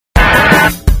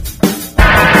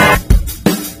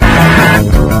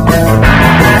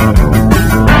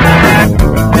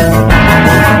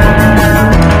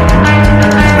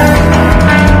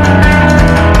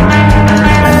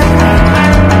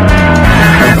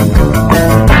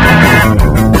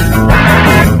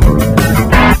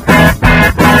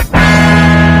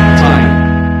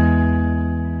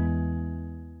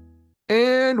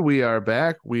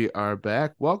back. We are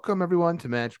back. Welcome, everyone, to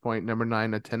Match Point number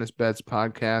 9 of Tennis Bets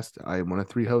podcast. I am one of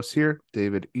 3 hosts here,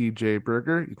 David E.J.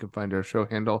 Berger. You can find our show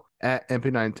handle at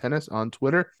MP9Tennis on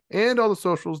Twitter and all the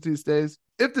socials these days.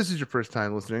 If this is your first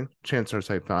time listening, chances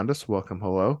are you found us. Welcome,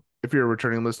 hello. If you're a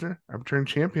returning listener, a returning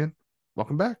champion,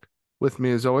 welcome back. With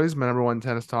me, as always, my number 1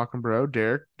 tennis talking bro,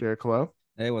 Derek. Derek, hello.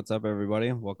 Hey, what's up,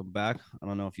 everybody? Welcome back. I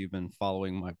don't know if you've been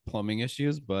following my plumbing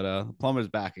issues, but the plumber's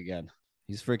back again.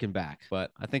 He's freaking back.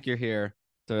 But I think you're here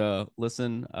to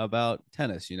listen about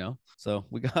tennis, So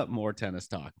we got more tennis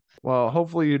talk. Well,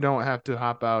 hopefully you don't have to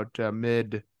hop out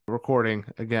mid-recording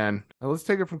again. Now, let's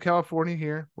take it from California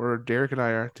here, where Derek and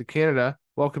I are, to Canada.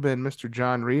 Welcome in Mr.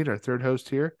 John Reed, our third host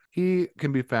here. He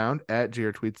can be found at JR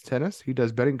Tweets Tennis. He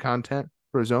does betting content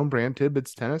for his own brand,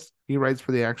 Tidbits Tennis. He writes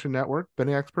for the Action Network,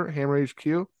 betting expert, Hammer HQ,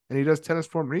 and he does tennis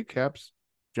form recaps.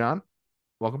 John,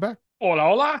 welcome back. Hola,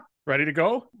 hola. Ready to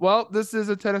go? Well, this is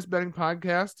a tennis betting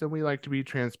podcast, and we like to be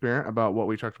transparent about what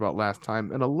we talked about last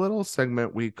time in a little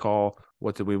segment we call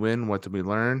What Did We Win? What Did We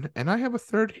Learn? And I have a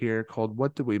third here called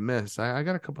What Did We Miss? I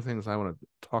got a couple things I want to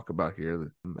talk about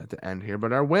here at the end here,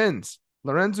 but our wins.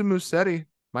 Lorenzo Musetti,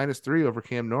 -3 over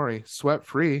Cam Norrie. Sweat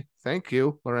free. Thank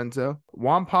you, Lorenzo.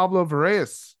 Juan Pablo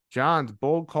Varese. John's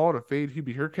bold call to fade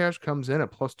Hubie Hurkacz comes in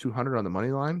at +200 on the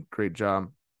money line. Great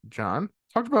job, John.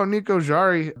 Talked about Nico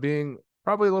Jarry being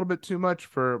probably a little bit too much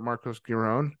for Marcos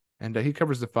Giron, and he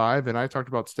covers the 5. And I talked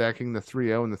about stacking the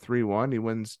 3-0 and the 3-1. He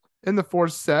wins in the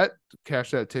 4th set. Cash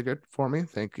that ticket for me.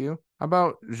 Thank you. How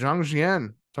about Zhang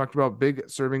Jian? Talked about big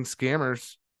serving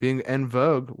scammers being en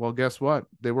vogue. Well, guess what?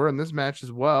 They were in this match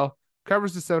as well.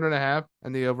 Covers the 7.5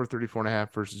 and the over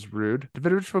 34.5 versus Ruud.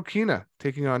 Davidovich Fokina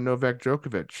taking on Novak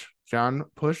Djokovic. John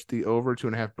pushed the over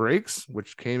 2.5 breaks,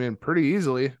 which came in pretty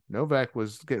easily. Novak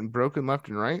was getting broken left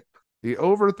and right. The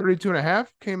over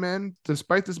 32.5 came in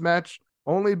despite this match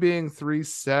only being 3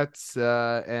 sets.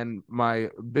 And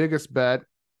my biggest bet,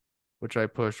 which I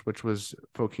pushed, which was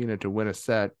Fokina to win a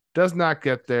set, does not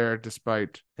get there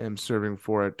despite him serving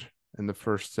for it in the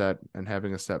first set and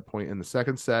having a set point in the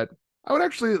second set. I would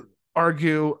actually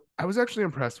argue I was actually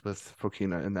impressed with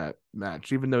Fokina in that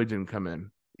match, even though he didn't come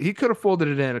in. He could have folded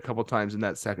it in a couple times in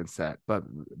that second set, but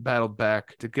battled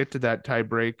back to get to that tie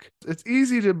break. It's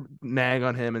easy to nag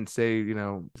on him and say, he's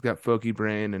got Foky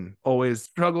brain and always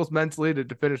struggles mentally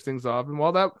to finish things off. And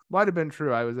while that might have been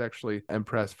true, I was actually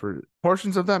impressed for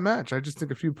portions of that match. I just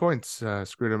think a few points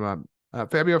screwed him up.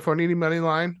 Fabio Fognini money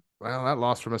line. Well, that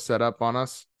lost from a setup on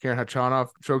us. Karen Khachanov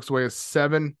chokes away a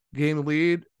 7-game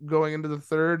lead going into the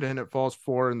 3rd, and it falls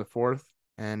 4 in the 4th.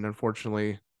 And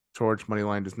unfortunately, George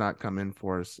moneyline does not come in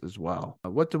for us as well.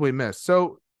 What did we miss?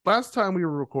 So last time we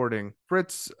were recording,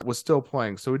 Fritz was still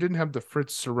playing, so we didn't have the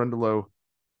Fritz Cerundolo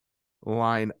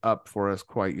line up for us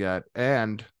quite yet,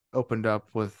 and opened up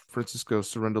with Francisco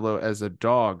Cerundolo as a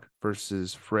dog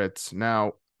versus Fritz.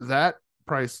 Now, that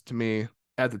price to me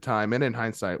at the time and in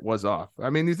hindsight was off.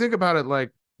 I mean, you think about it,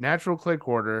 like natural clay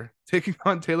quarter taking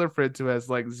on Taylor Fritz, who has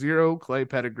like 0 clay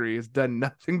pedigree, has done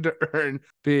nothing to earn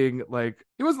being like,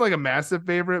 he wasn't like a massive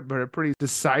favorite, but a pretty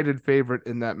decided favorite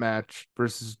in that match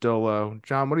versus Dolo.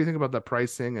 John, what do you think about the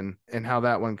pricing and how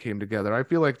that one came together? I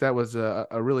feel like that was a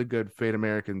really good Fade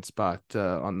American spot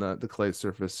on the clay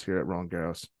surface here at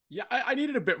Roland-Garros. Yeah, I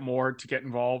needed a bit more to get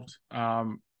involved.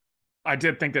 I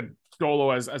did think that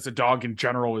Dolo as a dog in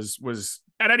general was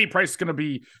at any price going to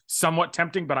be somewhat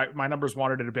tempting, but my numbers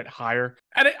wanted it a bit higher.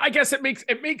 And I guess it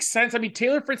makes sense. I mean,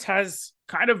 Taylor Fritz has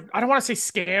kind of, I don't want to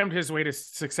say scammed his way to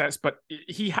success, but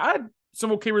he had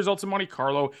some okay results in Monte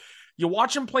Carlo. You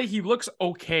watch him play, he looks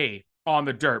okay on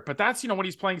the dirt, but that's, when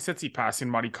he's playing Tsitsipas in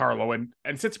Monte Carlo, and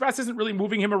Tsitsipas isn't really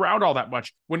moving him around all that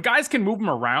much. When guys can move him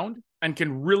around and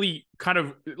can really kind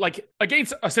of, like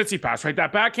against a Tsitsipas, right?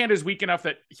 That backhand is weak enough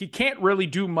that he can't really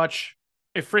do much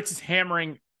if Fritz is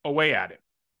hammering away at it.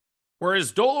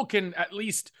 Whereas Dolo can at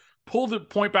least pull the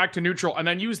point back to neutral and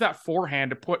then use that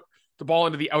forehand to put the ball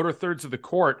into the outer thirds of the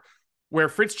court, where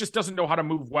Fritz just doesn't know how to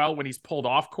move well when he's pulled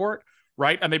off court,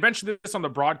 right? And they mentioned this on the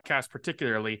broadcast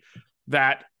particularly,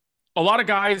 that a lot of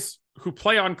guys who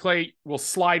play on clay will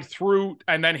slide through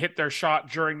and then hit their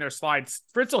shot during their slides.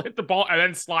 Fritz will hit the ball and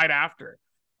then slide after.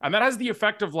 And that has the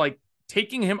effect of like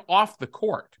taking him off the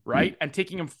court, right? And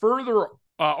taking him further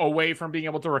away from being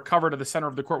able to recover to the center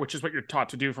of the court, which is what you're taught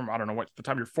to do from, I don't know, what the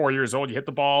time you're 4 years old, you hit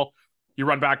the ball, you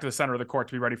run back to the center of the court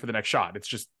to be ready for the next shot. It's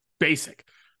just basic.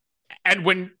 And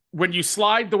when you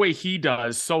slide the way he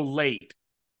does so late,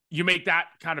 you make that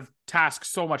kind of task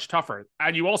so much tougher.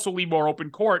 And you also leave more open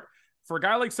court for a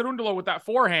guy like Cerundolo with that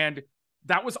forehand.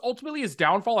 That was ultimately his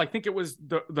downfall. I think it was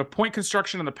the point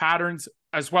construction and the patterns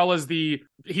as well as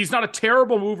he's not a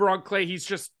terrible mover on clay. He's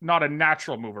just not a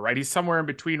natural mover, right? He's somewhere in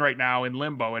between right now in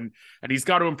limbo, and he's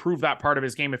got to improve that part of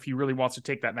his game if he really wants to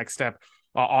take that next step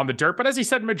on the dirt. But as he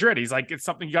said in Madrid, he's like, it's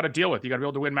something you got to deal with. You got to be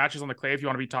able to win matches on the clay if you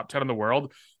want to be top 10 in the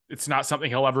world. It's not something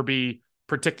he'll ever be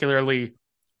particularly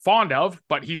fond of,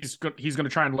 but he's going to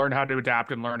try and learn how to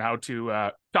adapt and learn how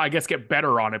to, I guess, get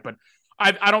better on it. But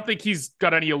I don't think he's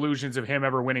got any illusions of him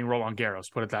ever winning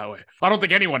Roland-Garros, put it that way. I don't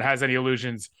think anyone has any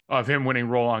illusions of him winning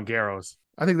Roland-Garros.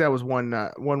 I think that was one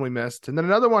we missed. And then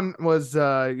another one was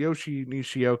Yoshi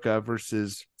Nishioka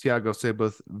versus Thiago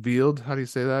Seyboth-Wild. How do you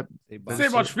say that?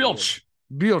 Seyboth-Wild.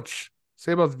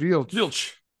 Seyboth-Wild.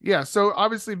 Yeah, so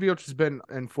obviously Vilch has been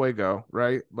in fuego,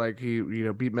 right? Like he,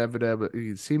 beat Medvedev, but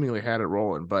he seemingly had it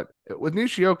rolling. But with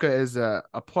Nishioka is a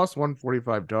plus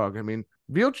 145 dog. I mean,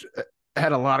 Vilch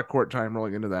had a lot of court time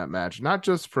rolling into that match, not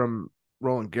just from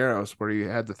Roland-Garros, where he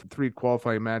had the 3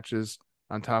 qualifying matches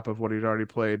on top of what he'd already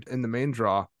played in the main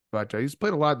draw, but he's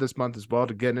played a lot this month as well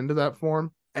to get into that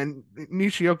form. And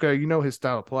Nishioka, his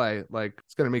style of play, like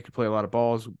it's going to make you play a lot of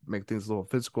balls, make things a little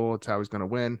physical. It's how he's going to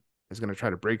win. He's going to try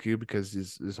to break you because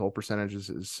his whole percentage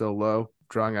is so low,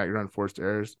 drawing out your unforced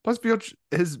errors. Plus, Vilch,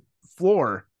 his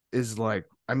floor is like,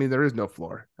 there is no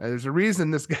floor. There's a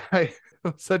reason this guy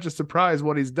was such a surprise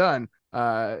what he's done.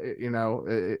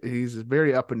 He's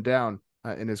very up and down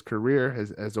in his career.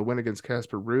 Has a win against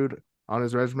Casper Ruud on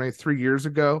his resume 3 years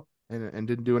ago and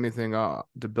didn't do anything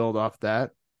to build off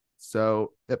that.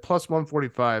 So at plus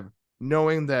 145,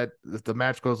 knowing that if the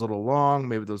match goes a little long,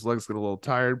 maybe those legs get a little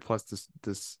tired, plus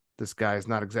this guy is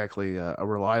not exactly a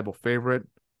reliable favorite,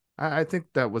 I think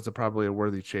that was probably a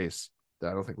worthy chase that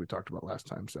I don't think we talked about last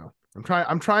time. So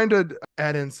I'm trying to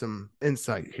add in some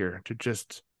insight here to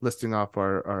just listing off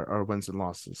our wins and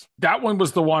losses. That one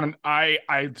was the one I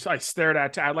stared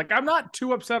at to add. Like, I'm not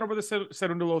too upset over the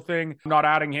Cerundolo thing. I'm not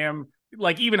adding him.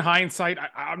 Like, even hindsight,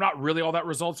 I'm not really all that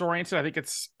results oriented. I think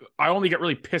I only get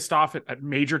really pissed off at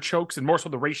major chokes and more so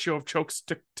the ratio of chokes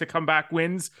to comeback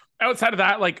wins. Outside of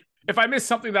that, like, if I missed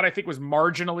something that I think was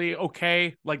marginally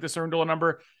okay, like the Cerundolo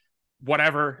number,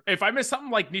 whatever. If I missed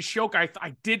something like Nishioka,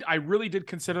 I really did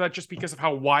consider that just because of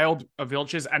how wild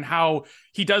Vilch is and how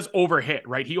he does overhit,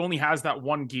 right? He only has that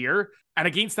one gear. And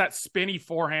against that spinny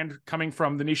forehand coming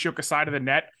from the Nishioka side of the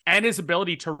net and his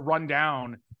ability to run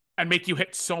down and make you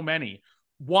hit so many.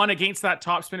 One, against that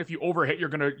top spin, if you overhit, you're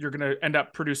gonna end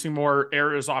up producing more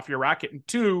errors off your racket. And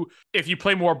two, if you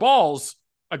play more balls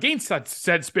against that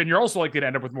said spin, you're also likely to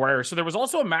end up with more errors. So there was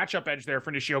also a matchup edge there for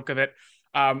Nishioka that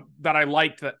I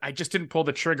liked, that I just didn't pull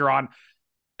the trigger on.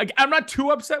 I'm not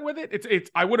too upset with it.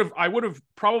 I would have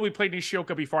probably played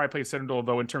Nishioka before I played Cerundolo,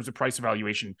 though, in terms of price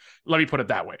evaluation. Let me put it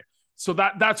that way. So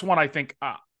that's one I think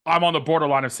I'm on the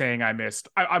borderline of saying I missed.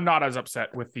 I'm not as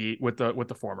upset with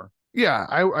the former. Yeah,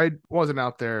 I wasn't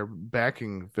out there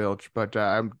backing Vilch, but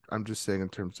I'm just saying in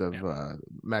terms of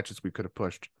matches we could have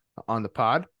pushed on the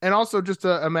pod, and also just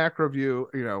a macro view.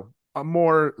 A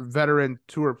more veteran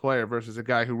tour player versus a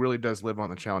guy who really does live on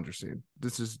the challenger scene.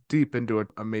 This is deep into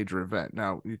a major event.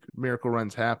 Now, miracle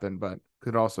runs happen, but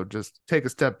could also just take a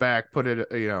step back, put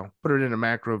it in a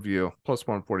macro view. Plus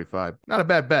 145, not a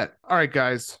bad bet. All right,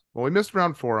 guys. Well, we missed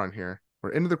round 4 on here.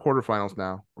 We're into the quarterfinals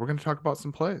now. We're going to talk about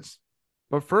some plays.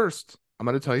 But first, I'm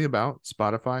going to tell you about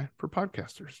Spotify for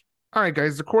podcasters. All right,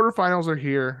 guys, the quarterfinals are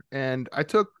here, and I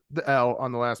took the L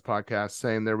on the last podcast,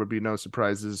 saying there would be no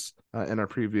surprises in our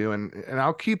preview, and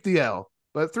I'll keep the L.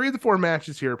 But 3 of the 4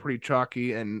 matches here are pretty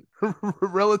chalky and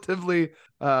relatively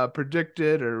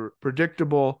predicted or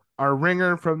predictable. Our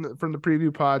ringer from the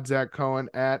preview pod, Zach Cohen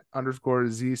at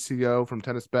 _ZCO from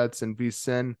Tennis Bets and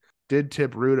VSIN, did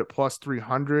tip Ruud at plus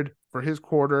 300 for his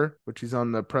quarter, which he's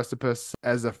on the precipice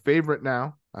as a favorite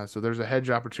now. So there's a hedge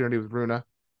opportunity with Rune.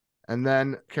 And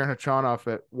then Karen Khachanov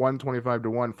at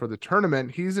 125-1 for the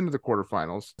tournament. He's into the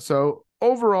quarterfinals. So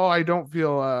overall, I don't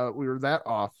feel we were that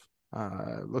off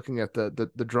looking at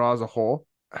the draw as a whole.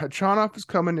 Khachanov is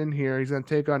coming in here. He's going to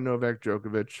take on Novak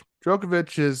Djokovic.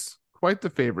 Djokovic is quite the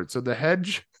favorite. So the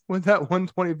hedge with that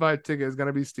 125 ticket is going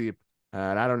to be steep.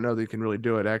 And I don't know that you can really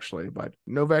do it, actually. But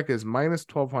Novak is minus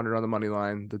 1,200 on the money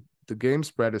line. The game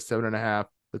spread is 7.5.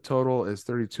 The total is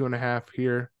 32.5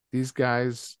 here. These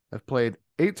guys have played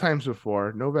 8 times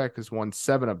before. Novak has won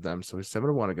 7 of them, so he's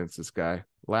 7-1 against this guy.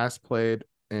 Last played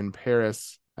in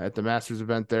Paris at the Masters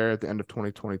event there at the end of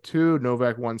 2022.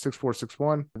 Novak won 6-4,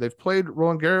 6-1. They've played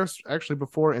Roland-Garros actually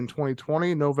before in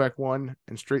 2020. Novak won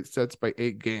in straight sets by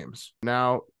 8 games.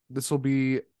 Now, this will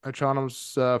be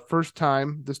Khachanov's first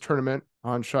time this tournament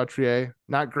on Chatrier.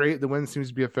 Not great. The wind seems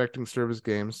to be affecting service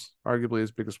games, arguably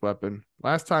his biggest weapon.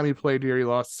 Last time he played here, he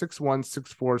lost 6-1,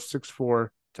 6-4, 6-4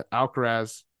 to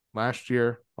Alcaraz last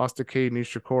year. Lost to Kei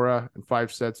Nishikori in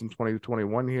 5 sets in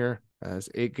 2021 here. As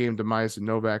 8-game demise in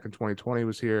Novak in 2020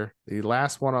 was here. The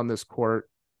last one on this court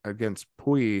against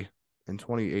Pui in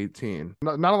 2018.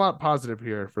 Not a lot positive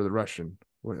here for the Russian.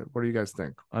 What do you guys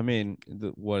think? I mean,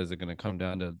 what is it going to come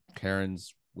down to?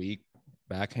 Karen's weak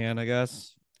backhand, I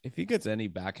guess. If he gets any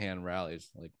backhand rallies,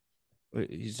 like,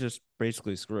 he's just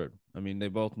basically screwed. I mean, they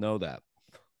both know that.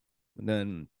 And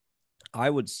then I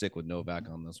would stick with Novak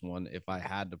on this one if I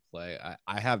had to play.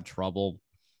 I have trouble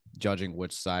judging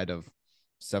which side of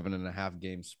 7.5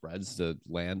 game spreads to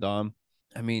land on.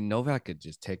 I mean, Novak could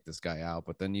just take this guy out,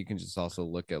 but then you can just also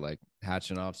look at like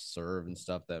Hachanov's serve and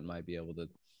stuff that might be able to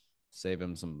save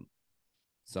him some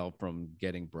self from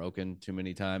getting broken too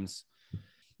many times.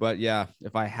 But yeah,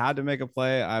 if I had to make a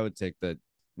play, I would take the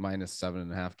minus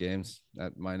 7.5 games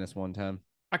at minus 110.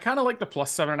 I kind of like the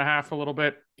plus 7.5 a little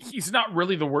bit. He's not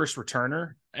really the worst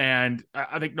returner. And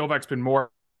I think Novak's been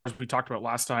more, as we talked about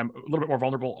last time, a little bit more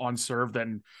vulnerable on serve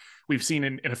than we've seen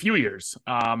in a few years,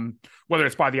 whether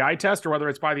it's by the eye test or whether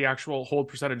it's by the actual hold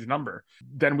percentage number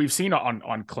than we've seen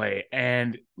on clay.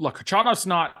 And look, Kachanov's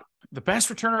not the best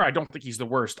returner. I don't think he's the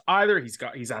worst either.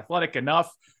 He's athletic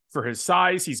enough for his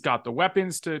size. He's got the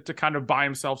weapons to kind of buy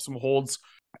himself some holds.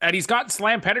 And he's got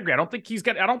slam pedigree. I don't think he's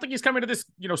coming to this,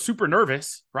 super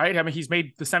nervous, right? I mean, he's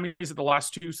made the semis at the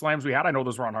last 2 slams we had. I know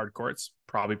those were on hard courts,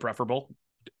 probably preferable,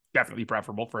 definitely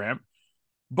preferable for him.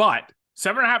 But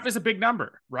 7.5 is a big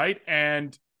number, right?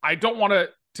 And I don't want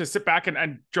to sit back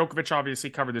and Djokovic obviously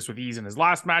covered this with ease in his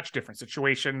last match, different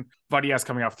situation. Varillas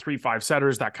coming off 3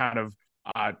 5-setters, that kind of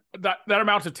that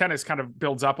amount of tennis kind of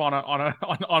builds up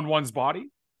on one's body.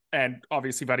 And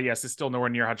obviously Varillas is still nowhere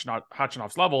near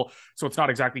Hachanov's level, so it's not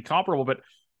exactly comparable. But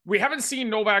we haven't seen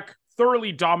Novak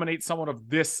thoroughly dominate someone of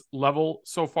this level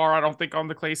so far, I don't think, on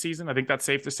the clay season. I think that's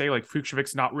safe to say. Like,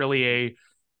 Fucsovics not really a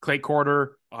clay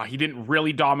quarter. He didn't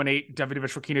really dominate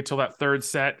Davidovich-Fokina till that 3rd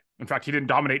set. In fact, he didn't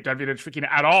dominate Davidovich-Fokina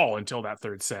at all until that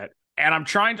 3rd set. And I'm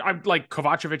like,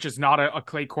 Kovacevic is not a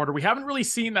clay quarter. We haven't really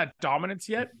seen that dominance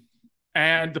yet.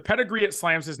 And the pedigree at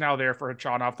slams is now there for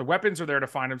Khachanov. The weapons are there to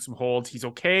find him some holds. He's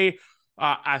okay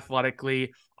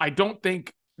athletically. I don't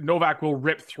think Novak will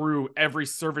rip through every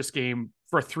service game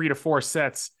for 3 to 4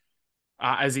 sets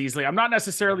as easily. I'm not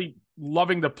necessarily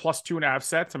loving the plus 2.5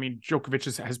 sets. I mean,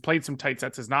 Djokovic has played some tight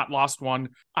sets, has not lost one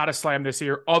at a slam this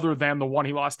year, other than the one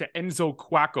he lost to Enzo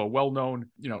Quacco, well-known,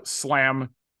 slam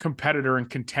competitor and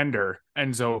contender,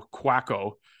 Enzo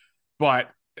Quacco. But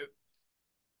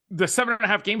the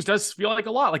 7.5 games does feel like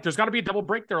a lot. Like, there's got to be a double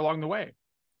break there along the way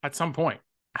at some point.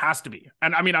 Has to be.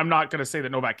 And I mean, I'm not going to say that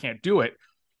Novak can't do it,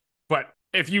 but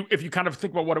if you kind of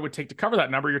think about what it would take to cover that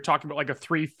number, you're talking about like a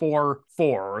 3-4-4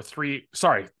 or a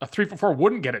 3-4-4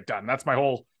 wouldn't get it done. That's my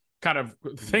whole kind of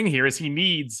thing here, is he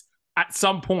needs at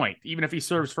some point, even if he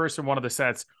serves first in one of the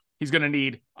sets, he's going to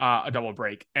need a double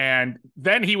break. And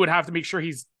then he would have to make sure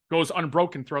he goes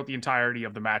unbroken throughout the entirety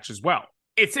of the match as well.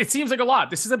 It seems like a lot.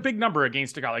 This is a big number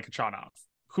against a guy like Khachanov,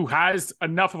 who has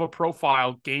enough of a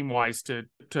profile game-wise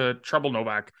to trouble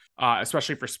Novak,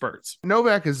 especially for spurts.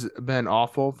 Novak has been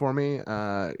awful for me,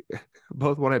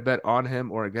 both when I bet on him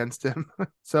or against him.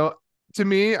 So to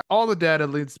me, all the data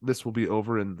leads this will be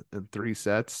over in 3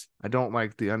 sets. I don't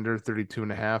like the under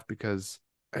 32.5 because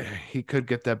he could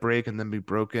get that break and then be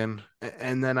broken.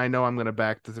 And then I know I'm going to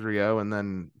back the 3-0, and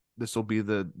then this will be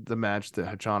the match that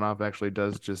Khachanov actually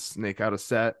does just snake out a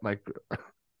set, like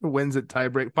wins at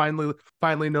tiebreak.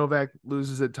 Finally Novak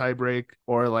loses at tiebreak,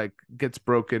 or like gets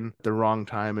broken at the wrong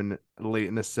time and late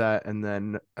in the set, and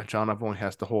then Khachanov only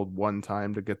has to hold 1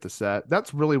 time to get the set.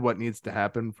 That's really what needs to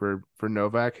happen for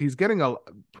Novak. He's getting a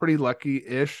pretty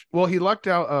lucky-ish. Well, he lucked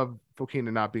out of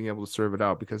Fokina not being able to serve it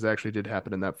out, because it actually did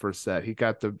happen in that first set. He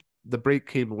got the break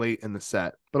came late in the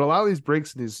set, but a lot of these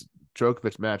breaks in these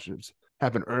Djokovic matches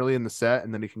happen early in the set,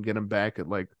 and then he can get him back at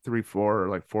like 3-4 or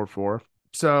like 4-4.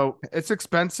 So it's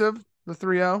expensive, the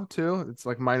 3-0 too. It's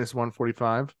like minus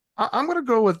 145. I'm gonna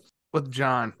go with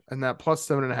John and that plus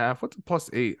 7.5. What's a plus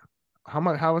 8?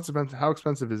 How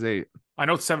expensive is 8? I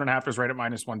know 7.5 is right at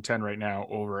minus 110 right now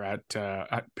over at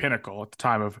Pinnacle at the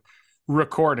time of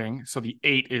recording. So the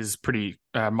 8 is pretty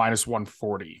minus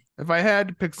 140. If I had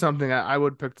to pick something, I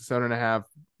would pick the 7.5.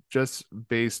 Just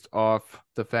based off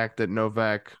the fact that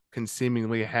Novak can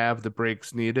seemingly have the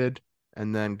breaks needed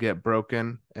and then get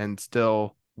broken and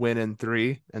still win in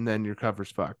 3, and then your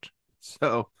cover's fucked.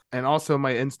 So, and also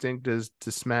my instinct is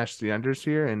to smash the unders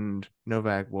here, and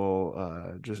Novak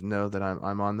will just know that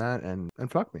I'm on that and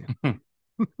fuck me.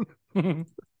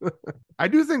 I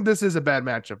do think this is a bad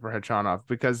matchup for Khachanov,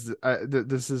 because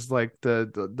this is like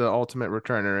the ultimate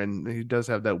returner, and he does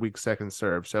have that weak second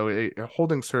serve. So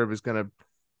holding serve is going to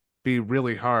be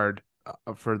really hard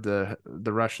for the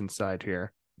Russian side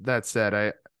here. That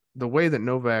said, the way that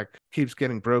Novak keeps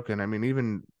getting broken, I mean,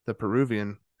 even the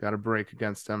Peruvian got a break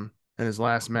against him in his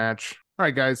last match. All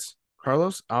right, guys,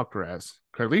 Carlos Alcaraz,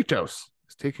 Carlitos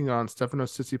is taking on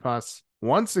Stefanos Tsitsipas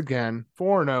once again,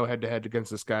 4-0 head-to-head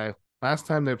against this guy. Last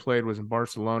time they played was in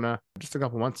Barcelona just a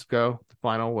couple months ago. The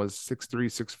final was 6-3,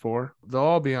 6-4. They'll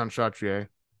all be on Chatrier.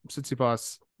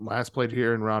 Tsitsipas last played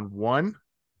here in round 1,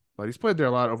 but he's played there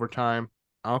a lot over time.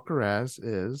 Alcaraz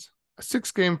is a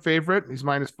 6-game favorite. He's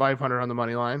minus 500 on the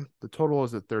money line. The total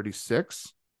is at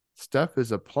 36. Steph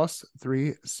is a plus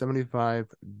 375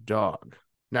 dog.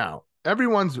 Now,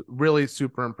 everyone's really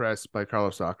super impressed by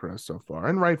Carlos Alcaraz so far,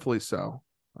 and rightfully so.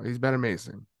 He's been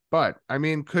amazing. But, I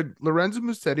mean, could Lorenzo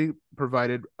Musetti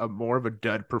provided a more of a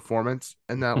dud performance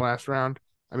in that last round?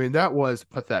 I mean, that was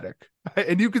pathetic.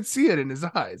 And you could see it in his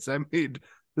eyes. I mean,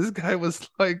 this guy was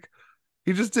like,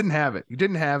 he just didn't have it. He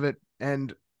didn't have it.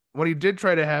 And when he did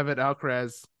try to have it,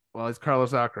 Alcaraz, well, it's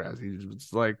Carlos Alcaraz. He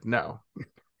was like, no,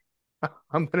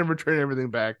 I'm going to return everything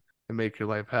back and make your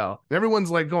life hell. And everyone's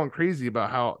like going crazy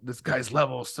about how this guy's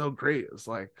level is so great. It's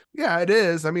like, yeah, it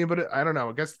is. I mean, but I don't know.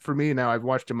 I guess for me now, I've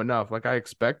watched him enough. Like I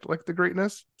expect like the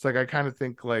greatness. It's like, I kind of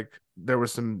think like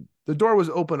the door was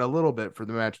open a little bit for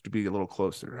the match to be a little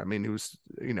closer. I mean, he was,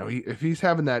 if he's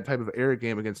having that type of air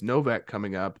game against Novak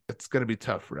coming up, it's going to be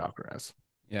tough for Alcaraz.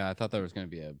 Yeah, I thought there was going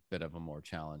to be a bit of a more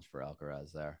challenge for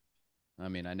Alcaraz there. I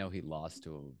mean, I know he lost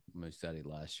to Musetti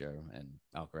last year, and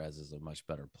Alcaraz is a much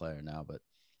better player now, but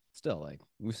still, like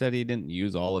Musetti didn't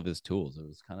use all of his tools. It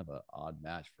was kind of an odd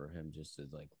match for him just to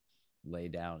like lay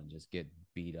down and just get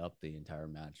beat up the entire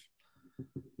match.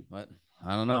 But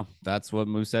I don't know. That's what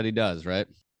Musetti does, right?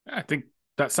 I think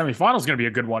that semifinal is going to be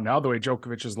a good one now, the way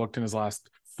Djokovic has looked in his last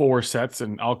 4 sets,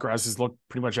 and Alcaraz has looked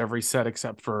pretty much every set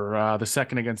except for the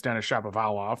second against Denis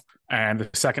Shapovalov and the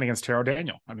second against Taro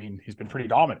Daniel. I mean, he's been pretty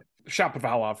dominant.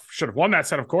 Shapovalov should have won that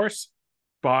set, of course,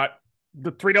 but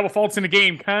the 3 double faults in the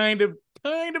game, kind of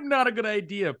not a good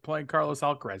idea playing Carlos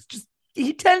Alcaraz. Just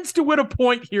he tends to win a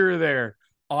point here or there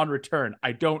on return.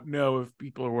 I don't know if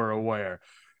people were aware,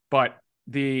 but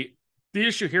the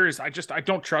issue here is I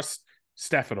don't trust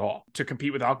Steph at all to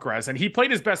compete with Alcaraz. And he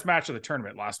played his best match of the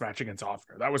tournament last match against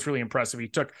Offner. That was really impressive.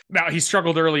 He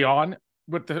struggled early on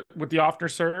with the Offner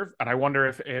serve. And I wonder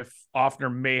if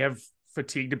Offner may have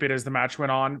fatigued a bit as the match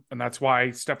went on. And that's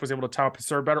why Steph was able to time up his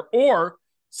serve better. Or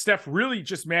Steph really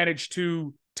just managed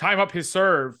to time up his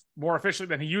serve more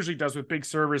efficiently than he usually does with big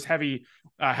servers, heavy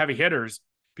hitters,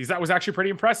 because that was actually pretty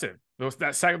impressive. Those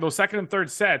second and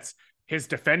third sets, his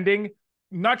defending,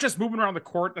 not just moving around the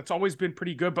court, that's always been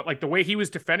pretty good, but like the way he was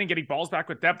defending, getting balls back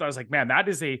with depth, I was like, man,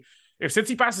 if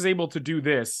Tsitsipas is able to do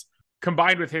this,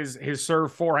 combined with his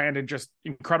serve, forehand, and just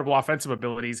incredible offensive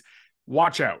abilities,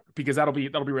 watch out, because that'll be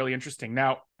really interesting.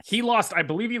 Now, I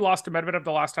believe he lost to Medvedev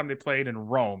the last time they played in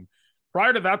Rome.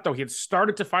 Prior to that, though, he had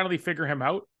started to finally figure him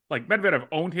out. Like Medvedev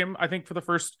owned him, I think, for the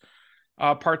first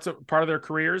part of their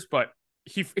careers, but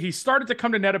he started to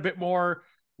come to net a bit more,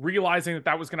 realizing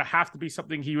that was going to have to be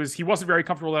something he wasn't very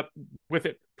comfortable with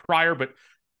it prior, but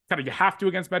kind of you have to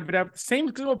against Medvedev. Same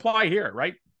is going to apply here,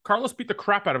 right? Carlos beat the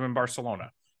crap out of him in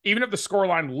Barcelona. Even if the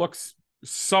scoreline looks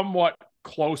somewhat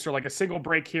close or like a single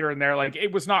break here and there, like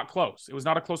it was not close. It was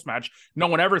not a close match. No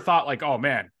one ever thought like, oh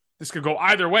man, this could go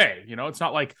either way. It's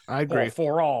not like I agree.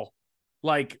 4-4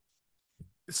 like,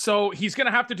 so he's going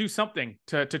to have to do something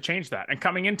to change that. And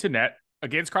coming into net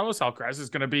against Carlos Alcaraz is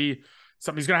going to be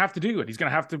something he's going to have to do. And he's going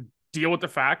to have to deal with the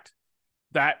fact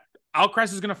that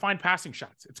Alcaraz is going to find passing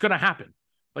shots. It's going to happen.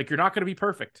 Like, you're not going to be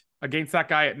perfect against that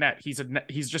guy at net.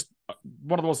 He's just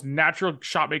one of the most natural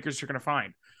shot makers you're going to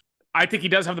find. I think he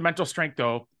does have the mental strength,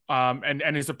 though,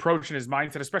 and his approach and his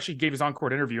mindset, especially he gave his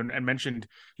on-court interview and mentioned,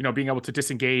 being able to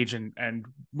disengage and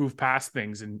move past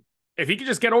things. And if he could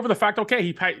just get over the fact, okay,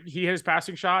 he hit his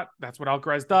passing shot. That's what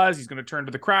Alcaraz does. He's going to turn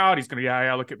to the crowd. He's going to,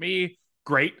 yeah, look at me.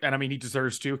 Great. And I mean, he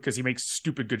deserves to, because he makes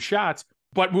stupid good shots,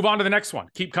 but move on to the next one.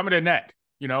 Keep coming to net.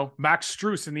 Max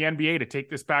Strus in the NBA, to take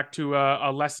this back to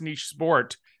a less niche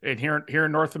sport, and here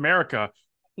in North America.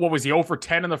 What was he, 0 for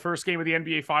 10 in the first game of the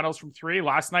NBA Finals from 3?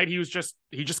 Last night he just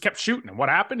kept shooting. And what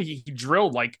happened? He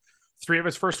drilled like 3 of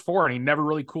his first 4, and he never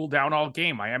really cooled down all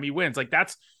game. Miami wins. Like,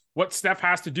 that's what Steph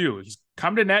has to do. He's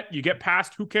come to net. You get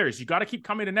past. Who cares? You got to keep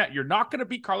coming to net. You're not going to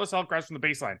beat Carlos Alcaraz from the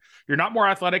baseline. You're not more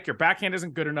athletic. Your backhand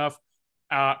isn't good enough.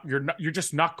 You're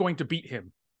just not going to beat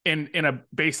him in a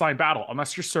baseline battle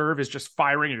unless your serve is just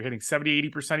firing and you're hitting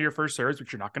 70-80% of your first serves,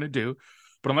 which you're not going to do.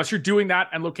 But unless you're doing that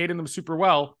and locating them super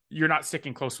well, you're not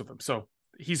sticking close with them. So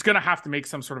he's going to have to make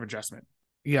some sort of adjustment.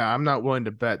 Yeah, I'm not willing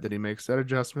to bet that he makes that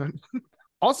adjustment.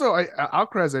 Also,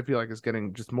 Alcaraz, I feel like, is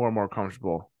getting just more and more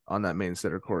comfortable on that main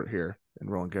center court here in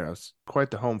Roland-Garros.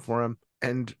 Quite the home for him.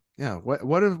 And yeah,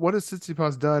 what has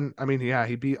Tsitsipas done? I mean, yeah,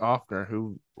 he beat Offner,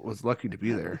 who was lucky to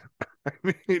be there.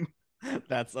 I mean,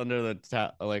 That's under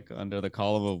under the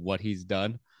column of what he's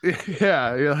done.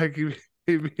 yeah, like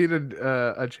he beat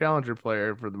a challenger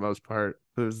player for the most part,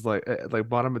 who's like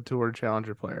bottom of tour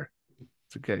challenger player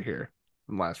to get here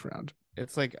from last round.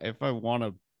 It's like if I want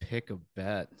to pick a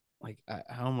bet, like I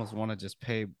almost want to just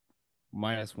pay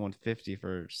minus 150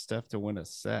 for Steph to win a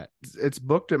set. It's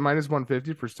booked at minus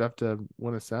 150 for Steph to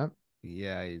win a set.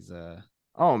 Yeah, he's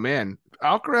Oh man,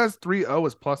 Alcaraz 3-0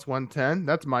 is plus 110.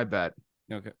 That's my bet.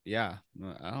 okay. Yeah,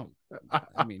 no, I don't.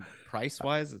 I mean, price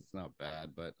wise, it's not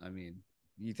bad, but I mean,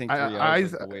 you think 3-0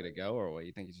 is the way to go, or what?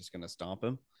 You think he's just gonna stomp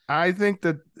him? I think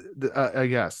that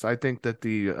yes, I think that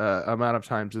the amount of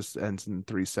times this ends in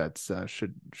 3 sets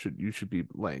you should be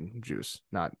laying juice,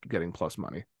 not getting plus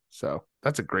money. So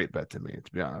that's a great bet to me,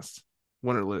 to be honest.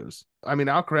 Win or lose. I mean,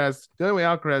 Alcaraz, the only way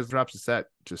Alcaraz drops a set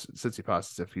just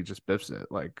Tsitsipas is if he just biffs it,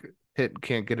 like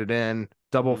can't get it in,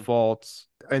 double faults,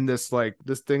 and this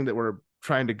thing that we're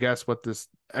trying to guess what this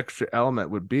extra element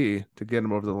would be to get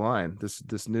him over the line.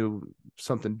 This new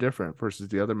something different versus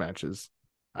the other matches.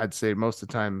 I'd say most of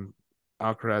the time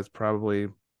Alcaraz probably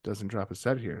doesn't drop a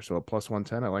set here. So a plus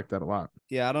 110, I like that a lot.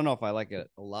 Yeah, I don't know if I like it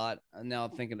a lot. Now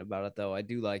thinking about it though, I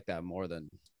do like that more than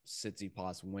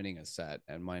Tsitsipas winning a set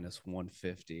at minus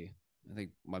 150. I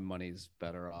think my money's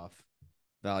better off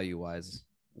value wise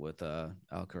with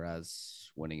Alcaraz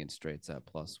winning in straights at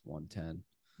plus 110.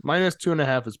 Minus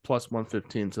 2.5 is plus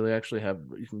 115. So they actually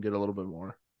you can get a little bit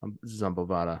more. This is on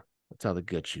Bovada. That's how they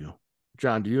get you.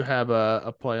 John, do you have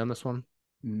a play on this one?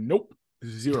 Nope.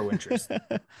 Zero interest.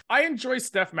 I enjoy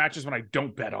Steph matches when I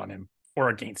don't bet on him or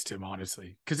against him,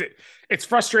 honestly, because it's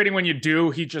frustrating when you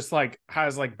do. He just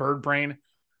has bird brain,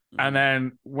 and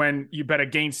then when you bet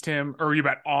against him or you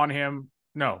bet on him,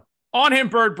 on him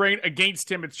bird brain,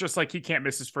 against him, it's just like he can't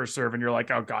miss his first serve, and you're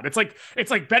like, oh god, it's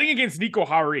like betting against Nico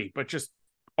Hari, but just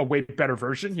a way better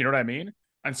version. You know what I mean?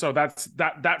 And so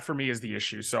that for me is the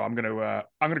issue. So I'm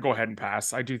gonna go ahead and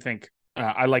pass. I do think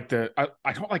I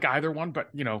don't like either one, but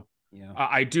yeah,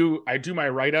 I do my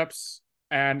write-ups,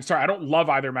 and sorry, I don't love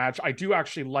either match. I do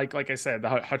actually like I said, the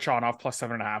Hachanov plus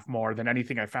 7.5 more than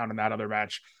anything I found in that other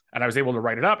match, and I was able to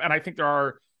write it up. And I think there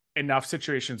are enough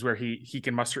situations where he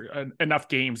can muster enough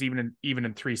games, even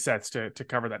in 3 sets to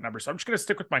cover that number. So I'm just going to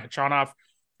stick with my Hachanov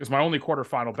as my only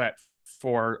quarterfinal bet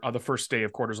for the first day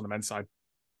of quarters on the men's side.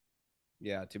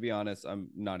 Yeah, to be honest, I'm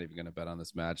not even going to bet on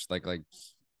this match. Like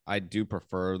I do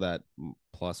prefer that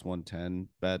plus 110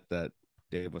 bet that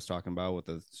Dave was talking about with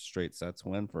the straight sets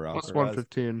win for Alcaraz. Plus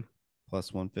 115.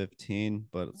 Plus 115.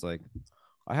 But it's like,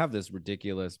 I have this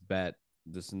ridiculous bet,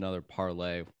 this another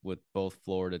parlay with both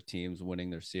Florida teams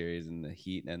winning their series, and the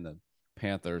Heat and the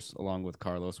Panthers, along with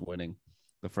Carlos winning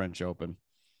the French Open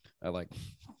at like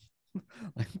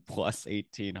plus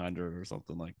 1,800 or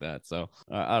something like that. So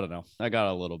I don't know. I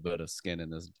got a little bit of skin in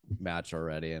this match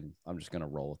already, and I'm just going to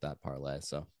roll with that parlay.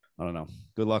 So I don't know.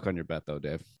 Good luck on your bet, though,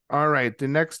 Dave. All right. The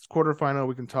next quarterfinal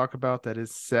we can talk about that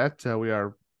is set. We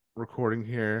are recording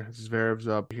here. Zverev's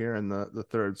up here in the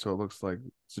third, so it looks like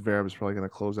Zverev is probably going to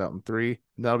close out in 3.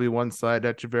 That'll be one side.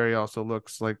 Etcheverry also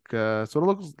looks like so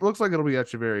it looks like it'll be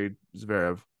Etcheverry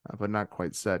Zverev, but not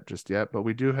quite set just yet. But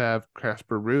we do have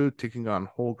Casper Ruud taking on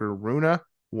Holger Rune.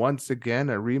 Once again,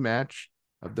 a rematch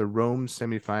of the Rome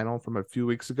semifinal from a few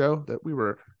weeks ago that we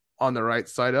were on the right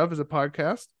side of as a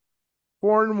podcast.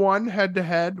 4-1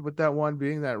 head-to-head, with that one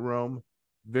being that Rome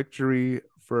victory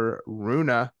for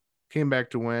Rune. Came back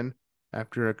to win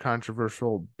after a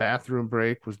controversial bathroom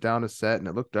break, was down a set, and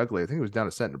it looked ugly. I think it was down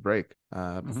a set and a break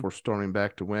before storming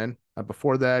back to win.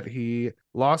 Before that, he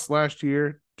lost last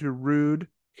year to Ruud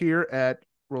here at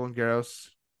Roland-Garros,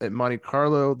 at Monte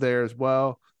Carlo there as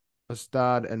well,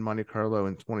 Estad and Monte Carlo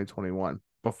in 2021.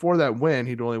 Before that win,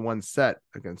 he'd only one set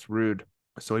against Ruud.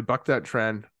 So he bucked that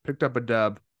trend, picked up a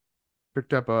dub,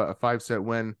 picked up a 5-set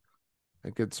win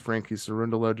against Frankie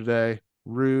Cerundolo today.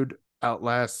 Ruud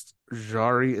outlasts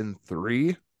Jari in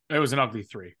 3. It was an ugly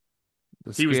 3.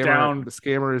 He was down. The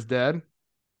scammer is dead.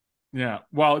 Yeah.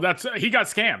 Well, he got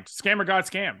scammed. Scammer got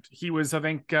scammed. He was, I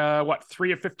think,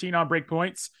 3 of 15 on break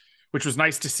points, which was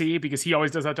nice to see because he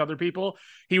always does that to other people.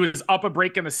 He was up a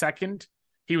break in the second.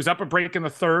 He was up a break in the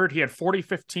third. He had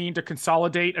 40-15 to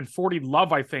consolidate and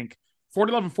 40-love, I think.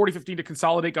 40-love and 40-15 to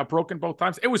consolidate, got broken both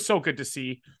times. It was so good to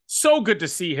see. So good to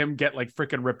see him get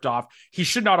freaking ripped off. He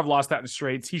should not have lost that in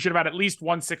straights. He should have had at least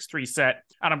 1-6-3 set.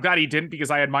 And I'm glad he didn't because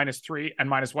I had -3 and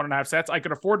 -1.5 sets. I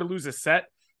could afford to lose a set,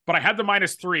 but I had the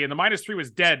 -3, and the -3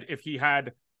 was dead if he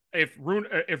had if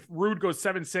Ruud goes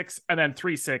 7-6 and then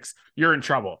 3-6, you're in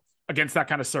trouble against that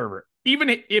kind of server. Even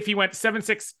if he went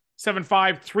 7-6,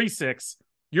 7-5, 3-6,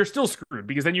 you're still screwed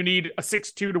because then you need a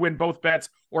 6-2 to win both bets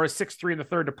or a 6-3 in the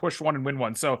third to push one and win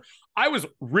one. So I was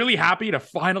really happy to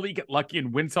finally get lucky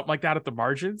and win something like that at the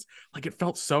margins. Like, it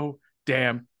felt so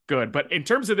damn good. But in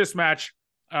terms of this match,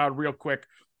 real quick,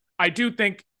 I do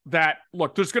think that,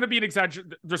 look, there's going to be an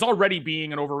exaggeration. There's already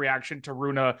being an overreaction to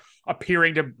Rune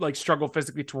appearing to like struggle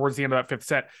physically towards the end of that fifth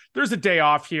set. There's a day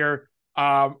off here.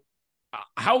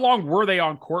 How long were they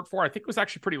on court for? I think it was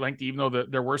actually pretty lengthy, even though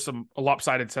there were a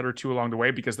lopsided set or two along the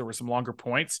way because there were some longer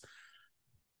points.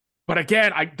 But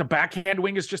again, the backhand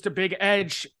wing is just a big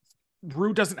edge.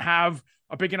 Rue doesn't have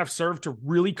a big enough serve to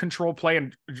really control play.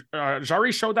 And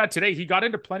Jarry showed that today. He got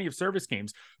into plenty of service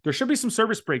games. There should be some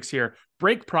service breaks here.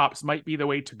 Break props might be the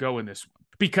way to go in this one.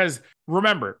 Because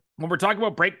remember, when we're talking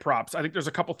about break props, I think there's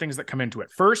a couple things that come into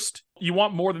it. First, you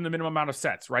want more than the minimum amount of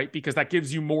sets, right? Because that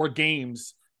gives you more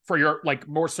games for your, like,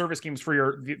 more service games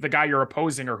for the guy you're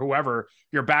opposing or whoever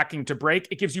you're backing to break.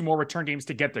 It gives you more return games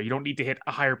to get there. You don't need to hit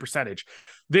a higher percentage.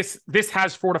 This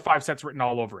has 4 to 5 sets written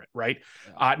all over it, right?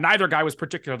 Neither guy was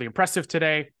particularly impressive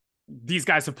today. These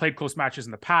guys have played close matches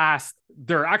in the past.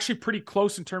 They're actually pretty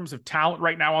close in terms of talent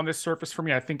right now on this surface for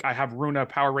me. I think I have Rune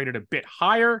power rated a bit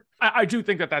higher. I do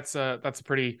think that's a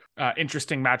pretty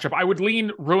interesting matchup. I would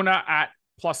lean Rune at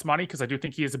plus money because I do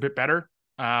think he is a bit better.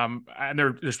 And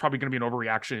there's probably going to be an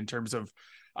overreaction in terms of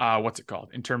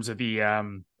in terms of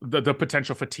the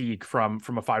potential fatigue from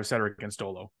a 5-setter against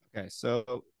Dolo. Okay,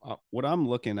 so what I'm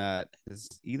looking at is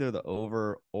either the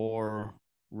over or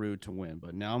Ruud to win,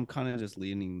 but now I'm kind of just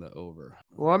leaning the over.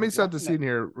 Well, let me set the scene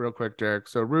here real quick, Derek.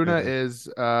 So Rune is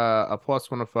a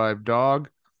plus 105 dog.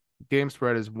 Game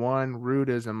spread is 1. Ruud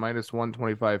is a minus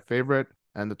 125 favorite,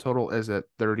 and the total is at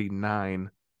 39.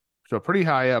 So pretty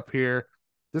high up here.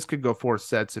 This could go 4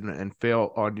 sets and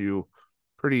fail on you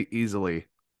pretty easily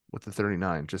with the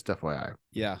 39, just FYI.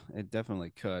 Yeah, it definitely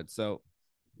could. So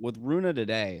with Rune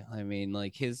today, I mean,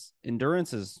 like, his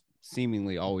endurance is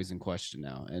seemingly always in question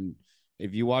now. And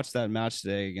if you watch that match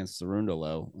today against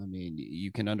Cerundolo, I mean,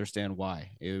 you can understand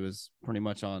why. It was pretty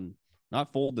much on,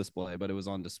 not full display, but it was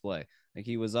on display. Like,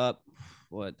 he was up,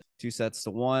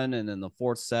 2-1, and then the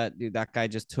 4th set, dude, that guy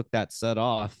just took that set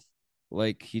off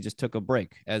like he just took a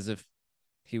break, as if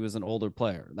he was an older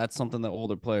player. That's something that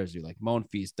older players do. Like,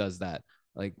 Monfils does that.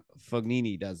 Like,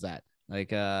 Fognini does that. Like,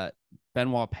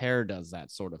 Benoit Paire does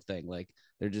that sort of thing. Like,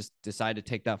 they're just decide to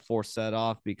take that 4th set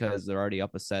off because they're already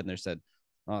up a set and they're said,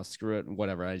 oh, screw it,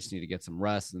 whatever. I just need to get some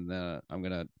rest, and then I'm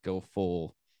going to go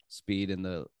full speed in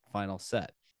the final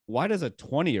set. Why does a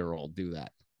 20-year-old do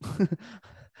that?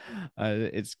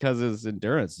 It's because his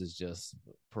endurance is just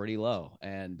pretty low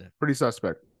and pretty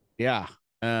suspect. Yeah.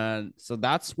 And so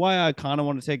that's why I kind of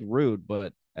want to take Ruud,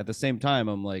 but at the same time,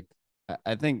 I'm like,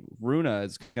 I think Rune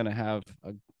is going to have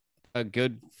a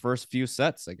good first few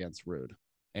sets against Ruud.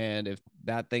 And if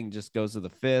that thing just goes to the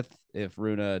 5th, if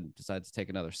Rune decides to take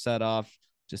another set off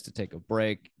just to take a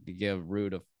break to give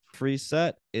Ruud a free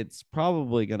set, it's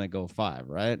probably going to go 5,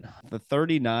 right? The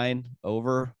 39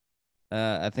 over,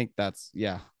 I think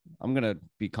I'm going to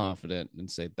be confident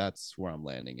and say that's where I'm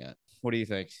landing at. What do you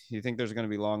think? You think there's going to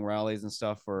be long rallies and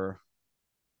stuff for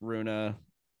Rune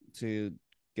to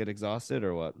get exhausted,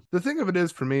 or what? The thing of it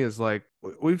is, for me, is like,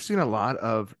 we've seen a lot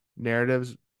of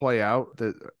narratives play out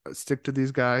that stick to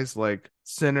these guys. Like,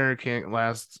 Sinner can't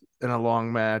last in a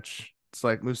long match. It's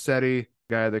like Musetti,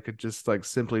 guy that could just like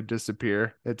simply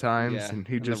disappear at times, and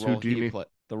he just Houdini.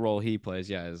 The role he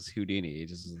plays, is Houdini. He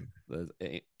just is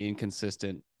an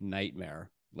inconsistent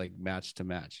nightmare, like, match to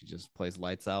match. He just plays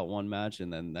lights out one match,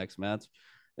 and then next match,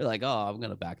 you're like, oh, I'm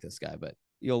gonna back this guy, but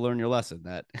you'll learn your lesson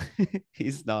that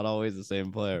he's not always the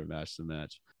same player match to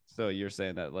match. So you're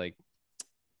saying that, like,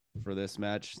 for this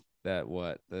match, that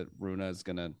Rune is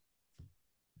gonna,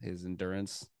 his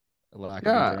endurance, lack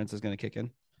of endurance is gonna kick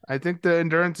in. I think the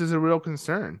endurance is a real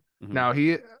concern. Mm-hmm. Now,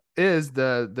 he is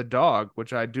the dog,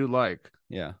 which I do like.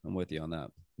 Yeah, I'm with you on that.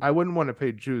 I wouldn't want to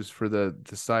pay juice for the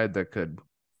side that could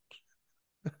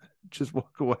just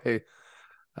walk away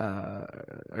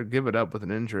or give it up with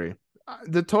an injury.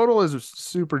 The total is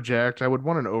super jacked. I would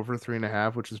want an over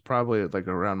 3.5, which is probably like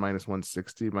around minus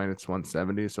 160, minus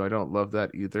 170. So I don't love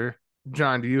that either.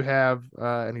 John, do you have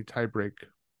any tiebreak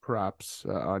props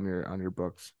on your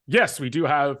books? Yes, we do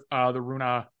have the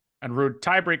Rune and Ruud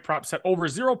tiebreak prop set over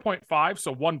 0.5,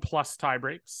 so 1+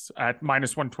 tiebreaks at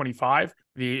minus 125.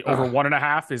 The over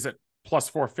 1.5 is at plus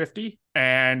 450,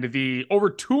 and the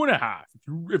over 2.5.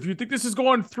 If you think this is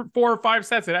going through 4 or 5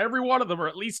 sets, and every one of them are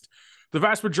at least The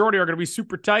vast majority are going to be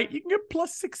super tight. You can get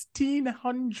plus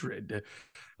 1,600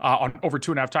 on over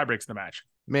 2.5 tiebreaks in the match.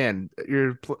 Man,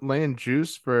 you're laying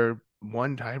juice for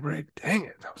one tiebreak. Dang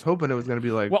it! I was hoping it was going to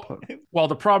be like. Well,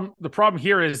 the problem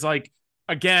here is like,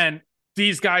 again,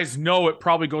 these guys know it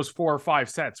probably goes 4 or 5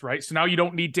 sets, right? So now you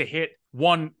don't need to hit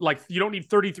one, like you don't need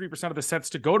 33% of the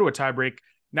sets to go to a tiebreak.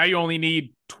 Now you only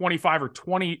need 25 or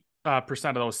 20%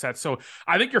 of those sets. So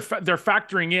I think they're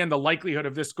factoring in the likelihood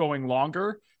of this going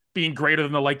longer being greater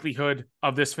than the likelihood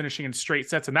of this finishing in straight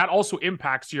sets. And that also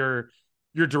impacts your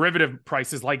derivative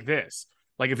prices like this.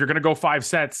 Like if you're going to go 5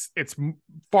 sets, it's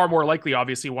far more likely,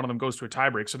 obviously, one of them goes to a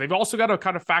tiebreak. So they've also got to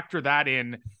kind of factor that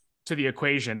in to the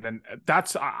equation. And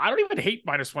I don't even hate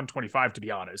minus 125, to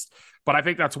be honest, but I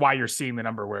think that's why you're seeing the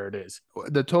number where it is.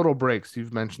 The total breaks you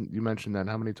mentioned that.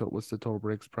 How many what's the total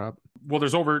breaks prop? Well,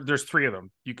 there's 3 of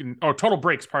them. Total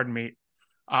breaks, pardon me.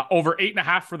 Over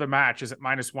 8.5 for the match is at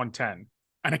minus 110.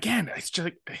 And again, it's just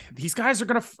like, these guys are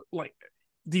going to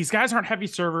these guys aren't heavy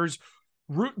servers.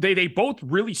 They both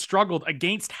really struggled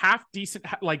against half decent,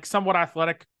 like somewhat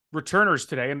athletic returners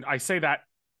today. And I say that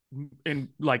in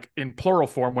plural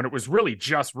form when it was really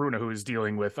just Rune who was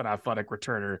dealing with an athletic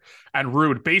returner, and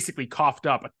Ruud basically coughed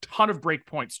up a ton of break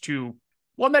points to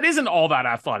one that isn't all that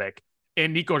athletic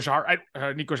in Nico Jarry.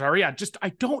 I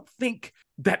don't think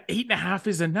that 8.5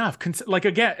 is enough. Like,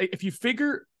 again, if you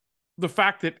figure the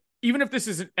fact that even if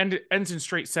this ends in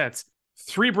straight sets,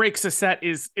 3 breaks a set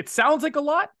it sounds like a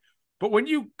lot, but when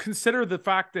you consider the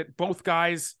fact that both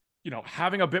guys,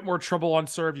 having a bit more trouble on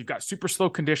serve, you've got super slow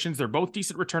conditions. They're both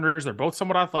decent returners. They're both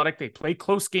somewhat athletic. They play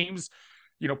close games,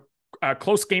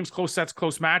 close games, close sets,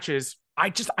 close matches. I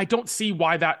don't see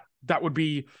why that would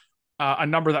be a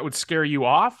number that would scare you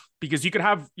off, because you could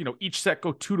have, each set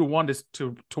go 2-1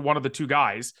 to one of the two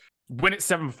guys, win it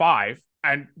 7-5,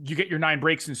 and you get your 9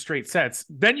 breaks in straight sets.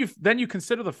 Then you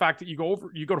consider the fact that you go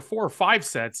to 4 or 5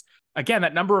 sets. Again,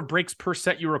 that number of breaks per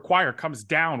set you require comes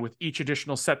down with each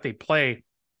additional set they play.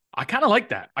 I kind of like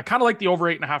that. I kind of like the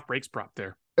over 8.5 breaks prop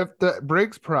there. If the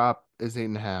breaks prop is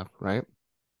 8.5, right?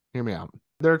 Hear me out.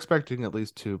 They're expecting at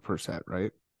least 2 per set,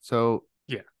 right? So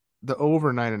yeah, the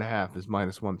over 9.5 is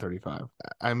minus 135.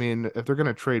 I mean, if they're going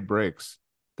to trade breaks,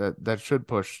 that should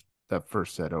push that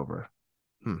first set over.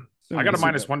 I got a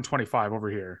minus 125 over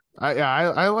here.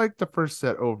 I like the first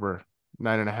set over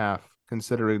 9.5,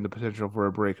 considering the potential for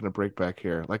a break and a break back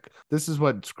here. Like, this is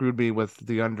what screwed me with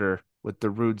the under with the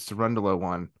Ruud Cerundolo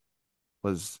one,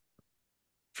 was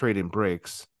trading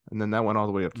breaks, and then that went all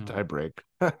the way up to tie break.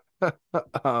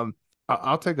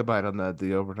 I'll take a bite on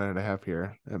the over 9.5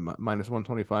 here at minus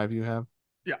 125. You have,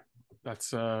 yeah,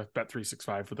 that's bet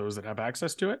 365 for those that have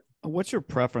access to it. What's your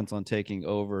preference on taking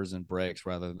overs and breaks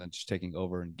rather than just taking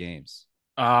over in games?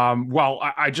 Well,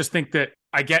 I just think that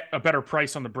I get a better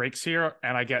price on the breaks here,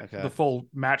 and I get the full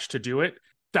match to do it.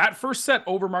 That first set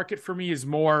over market for me is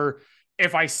more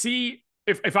if I see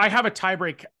if I have a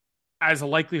tiebreak as a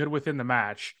likelihood within the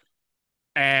match,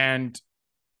 and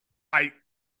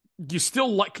you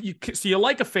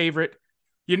like a favorite.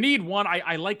 You need one.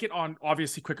 I like it on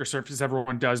obviously quicker surfaces,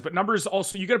 everyone does, but numbers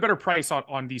also, you get a better price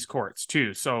on these courts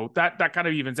too. So that kind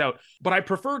of evens out. But I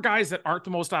prefer guys that aren't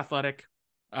the most athletic,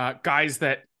 guys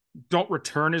that don't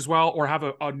return as well or have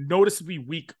a noticeably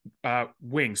weak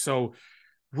wing. So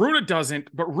Ruud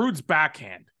doesn't, but Ruud's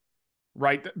backhand,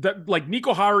 right? That like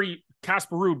Nico Jarry,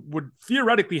 Casper Ruud would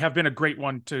theoretically have been a great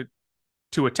one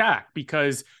to attack,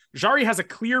 because Jarry has a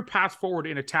clear path forward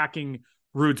in attacking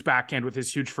Ruud's backhand with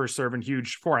his huge first serve and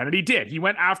huge forehand. And he did. He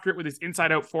went after it with his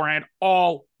inside-out forehand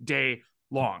all day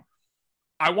long.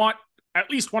 I want at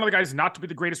least one of the guys not to be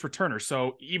the greatest returner.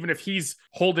 So even if he's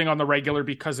holding on the regular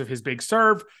because of his big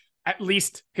serve, at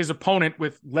least his opponent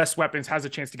with less weapons has a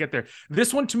chance to get there.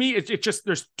 This one, to me, it just,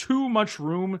 there's too much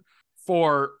room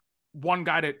for one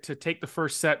guy to take the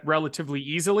first set relatively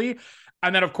easily.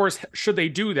 And then, of course, should they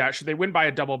do that, should they win by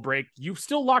a double break, you've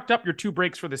still locked up your 2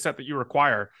 breaks for the set that you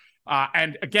require.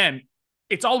 And again,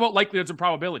 it's all about likelihoods and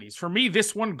probabilities. For me,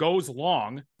 this one goes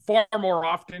long far more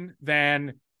often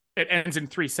than it ends in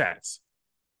 3 sets.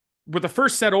 With the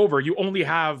first set over, you only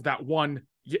have that one,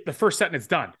 the first set, and it's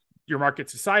done. Your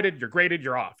market's decided, you're graded,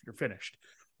 you're off, you're finished.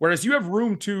 Whereas you have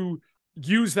room to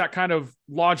use that kind of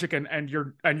logic and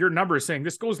your numbers saying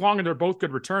this goes long and they're both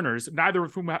good returners. Neither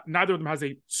of them has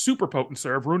a super potent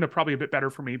serve. Runa probably a bit better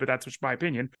for me, but that's just my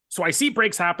opinion. So I see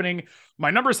breaks happening.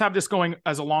 My numbers have this going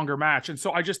as a longer match. And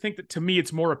so I just think that to me,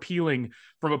 it's more appealing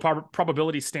from a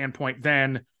probability standpoint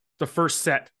than the first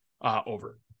set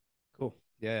over. Cool.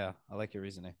 Yeah. I like your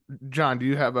reasoning. John, do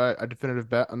you have a definitive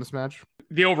bet on this match?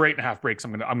 The over 8.5 breaks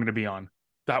I'm gonna be on.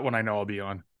 That one I know I'll be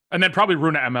on. And then probably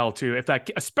Runa ML too,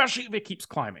 especially if it keeps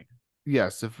climbing.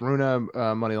 Yes, if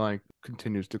Runa money line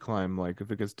continues to climb, like if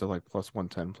it gets to like plus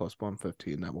 110, plus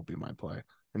 115, that will be my play.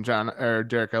 And John or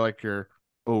Derek, I like your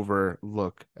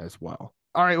overlook as well.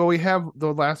 All right, well, we have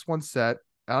the last one set.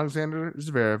 Alexander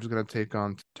Zverev is going to take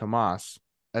on Tomas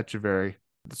Echeverry.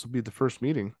 This will be the first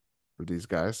meeting for these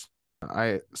guys.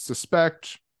 I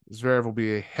suspect Zverev will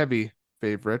be a heavy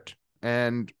favorite,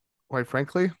 and quite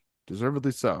frankly,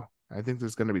 deservedly so. I think this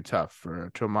is going to be tough for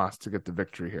Tomas to get the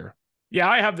victory here. Yeah,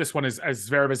 I have this one as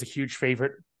Zverev as a huge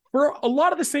favorite for a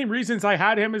lot of the same reasons I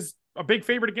had him as a big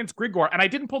favorite against Grigor. And I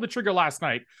didn't pull the trigger last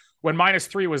night when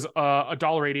 -3 was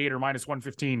 $1.88 or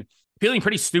 -115. Feeling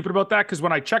pretty stupid about that because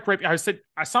when I checked I said,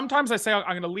 sometimes I say I'm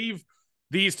going to leave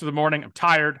these to the morning. I'm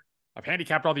tired. I've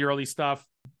handicapped all the early stuff,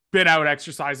 been out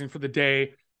exercising for the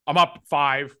day. I'm up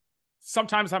 5.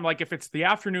 Sometimes I'm like, if it's the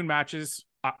afternoon matches,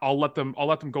 I'll let them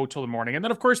go till the morning. And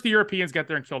then of course the Europeans get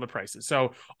there and kill the prices.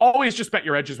 So always just bet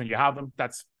your edges when you have them.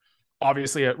 That's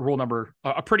obviously a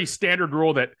pretty standard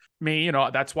rule that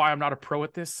that's why I'm not a pro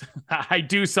at this. I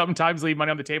do sometimes leave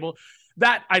money on the table.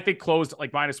 That I think closed at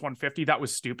like -150. That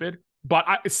was stupid.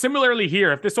 But similarly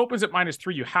here, if this opens at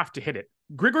 -3, you have to hit it.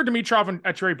 Grigor Dimitrov and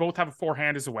Echeverry both have a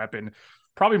forehand as a weapon.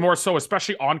 Probably more so,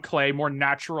 especially on clay, more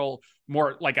natural,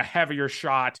 more like a heavier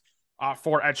shot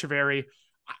for Echeverry.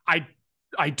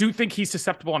 I do think he's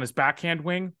susceptible on his backhand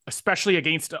wing, especially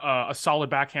against a solid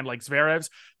backhand like Zverev's.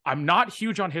 I'm not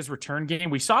huge on his return game.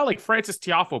 We saw like Francis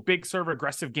Tiafoe, big server,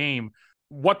 aggressive game,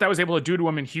 what that was able to do to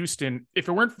him in Houston. If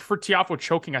it weren't for Tiafoe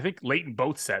choking, I think late in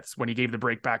both sets when he gave the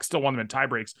break back, still won them in tie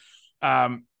breaks.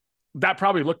 That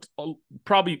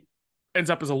probably ends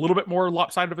up as a little bit more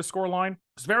lopsided of a score line.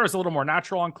 Zverev is a little more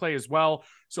natural on clay as well.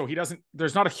 So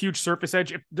there's not a huge surface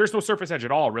edge. There's no surface edge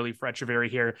at all, really, for Echeverry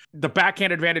here. The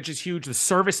backhand advantage is huge. The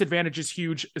service advantage is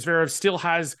huge. Zverev still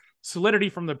has solidity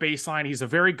from the baseline. He's a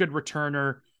very good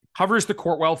returner, covers the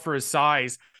court well for his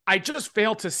size. I just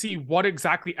fail to see what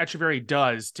exactly Echeverry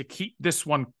does to keep this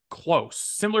one close.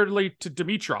 Similarly to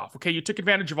Dimitrov. Okay, you took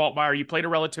advantage of Altmaier. You played a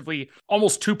relatively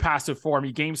almost too passive form,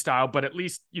 you game style, but at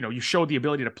least, you showed the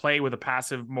ability to play with a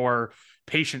passive, more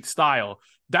patient style.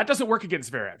 That doesn't work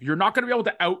against Zverev. You're not going to be able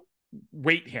to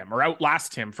outweight him or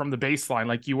outlast him from the baseline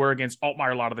like you were against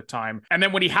Altmaier a lot of the time. And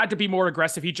then when he had to be more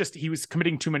aggressive, he was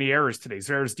committing too many errors today.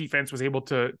 Zverev's defense was able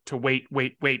to wait,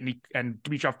 and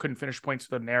Dimitrov couldn't finish points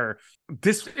without an error.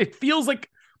 It feels like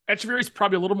Echeverry's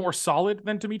probably a little more solid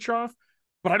than Dimitrov,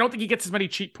 but I don't think he gets as many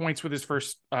cheap points with his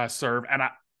first serve. And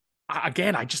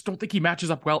I just don't think he matches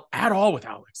up well at all with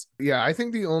Alex. Yeah, I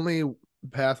think the only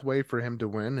pathway for him to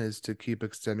win is to keep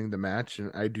extending the match.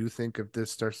 And I do think if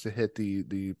this starts to hit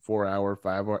the 4 hour,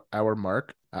 5 hour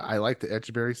mark, I like the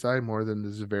Echeverry side more than the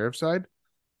Zverev side,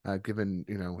 given,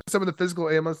 some of the physical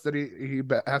ailments that he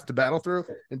has to battle through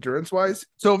endurance wise.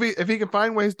 So if he can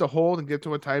find ways to hold and get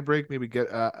to a tiebreak, maybe get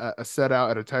a set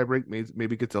out at a tiebreak,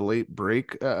 maybe gets a late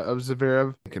break of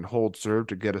Zverev, can hold serve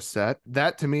to get a set.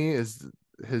 That to me is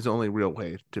his only real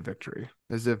way to victory,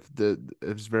 as if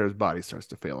Zverev's body starts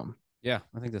to fail him. Yeah,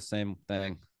 I think the same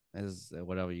thing as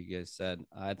whatever you guys said.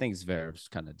 I think Zverev's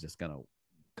kind of just going to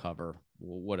cover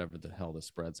whatever the hell the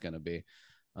spread's going to be.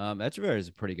 Echeverry is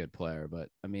a pretty good player, but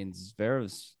I mean,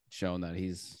 Zverev's shown that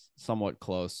he's somewhat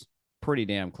close, pretty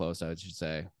damn close, I should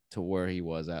say, to where he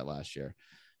was at last year.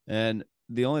 And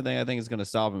the only thing I think is going to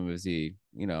stop him is he,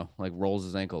 like rolls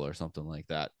his ankle or something like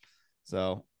that.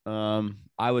 So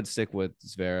I would stick with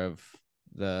Zverev.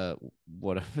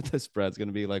 Whatever the spread's going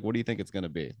to be. Like, what do you think it's going to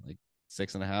be? Like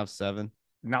 6.5, 7?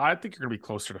 No, I think you're going to be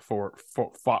closer to 5 or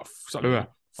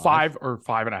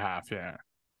 5.5. Yeah.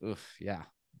 Oof. Yeah.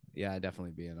 Yeah. I'd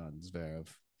definitely be in on Zverev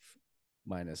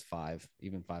 -5,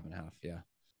 even 5.5. Yeah.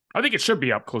 I think it should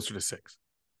be up closer to 6.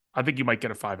 I think you might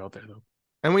get a 5 out there though.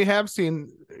 And we have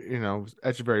seen,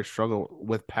 Echeverry struggle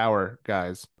with power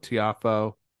guys.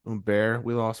 Tiafoe, Humbert,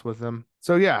 we lost with them.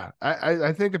 So yeah,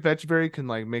 I think if Echeverry can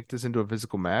like make this into a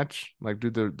physical match, like do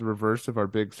the reverse of our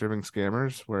big serving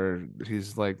scammers, where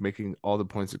he's like making all the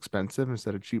points expensive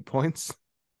instead of cheap points,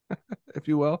 if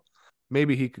you will,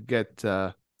 maybe he could get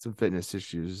some fitness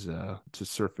issues to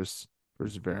surface for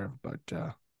Zverev, but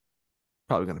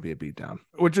probably going to be a beatdown,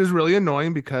 which is really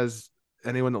annoying because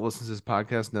anyone that listens to this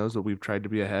podcast knows that we've tried to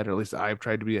be ahead, or at least I've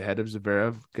tried to be ahead of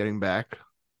Zverev getting back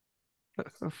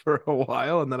for a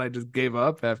while, and then I just gave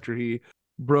up after he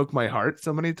broke my heart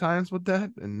so many times with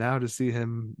that. And now to see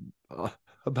him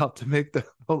about to make the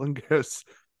Roland-Garros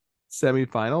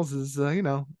semifinals is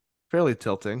fairly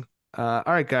tilting. All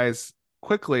right, guys,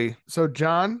 quickly. So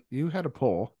John, you had a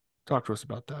poll. Talk to us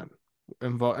about that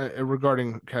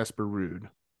regarding Casper Ruud.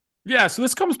 Yeah, so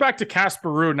this comes back to Casper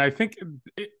Ruud, and I think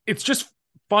it's just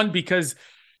fun because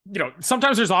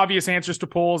sometimes there's obvious answers to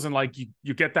polls and like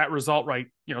you get that result right.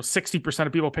 60%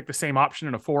 of people pick the same option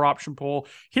in a 4-option poll.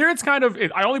 Here it's kind of,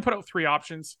 I only put out 3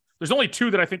 options. There's only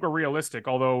 2 that I think were realistic,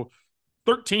 although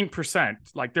 13%,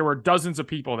 like there were dozens of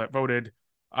people that voted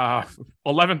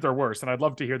 11th or worse. And I'd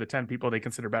love to hear the 10 people they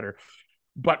consider better.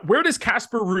 But where does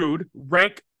Casper Ruud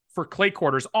rank for clay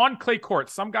quarters on clay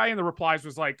courts? Some guy in the replies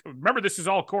was like, remember, this is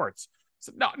all courts.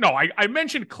 So, no, I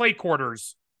mentioned clay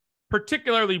quarters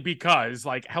particularly because,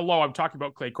 like, hello, I'm talking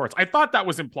about clay courts. I thought that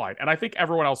was implied, and I think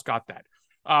everyone else got that.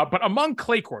 But among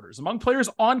clay quarters, among players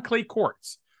on clay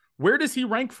courts, where does he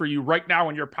rank for you right now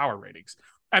in your power ratings?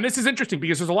 And this is interesting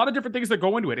because there's a lot of different things that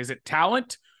go into it. Is it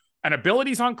talent and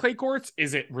abilities on clay courts?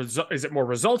 Is it more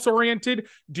results oriented?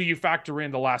 Do you factor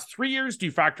in the last 3 years? Do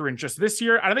you factor in just this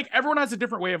year? And I think everyone has a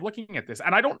different way of looking at this.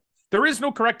 And there is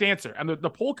no correct answer. And the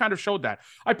poll kind of showed that.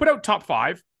 I put out top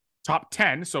 5, top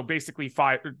 10. So basically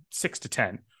 6 to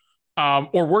 10,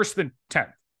 or worse than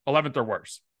 10th, 11th or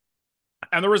worse.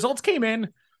 And the results came in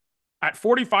at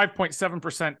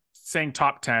 45.7% saying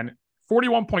top 10,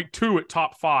 41.2 at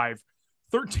top 5,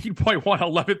 13.1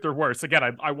 11th or worse.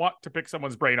 Again, I want to pick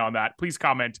someone's brain on that. Please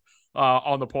comment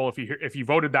on the poll if you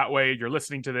voted that way. You're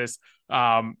listening to this.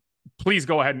 Please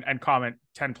go ahead and comment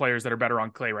 10 players that are better on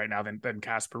clay right now than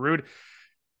Casper Ruud.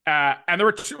 And there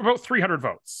were about 300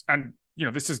 votes. And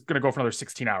this is going to go for another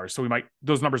 16 hours, so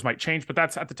those numbers might change. But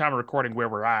that's at the time of recording where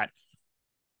we're at.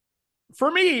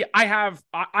 For me, I have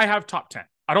top 10.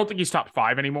 I don't think he's top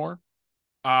 5 anymore,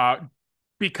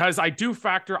 because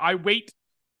I weight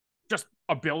just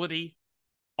ability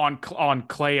on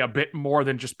clay a bit more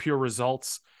than just pure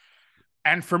results.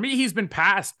 And for me, he's been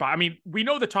passed by. I mean, we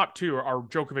know the top 2 are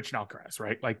Djokovic and Alcaraz,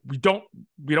 right? Like we don't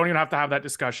even have to have that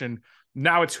discussion.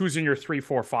 Now it's who's in your 3,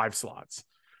 4, 5 slots.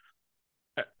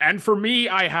 And for me,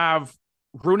 I have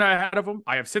Rune ahead of him.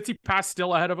 I have Tsitsipas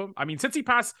still ahead of him. I mean,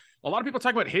 Tsitsipas, a lot of people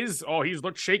talk about he's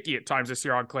looked shaky at times this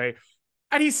year on clay.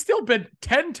 And he's still been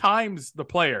 10 times the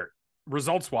player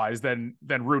results-wise than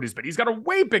Ruud has been. He's got a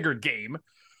way bigger game.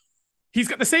 He's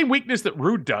got the same weakness that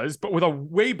Ruud does, but with a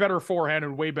way better forehand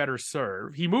and way better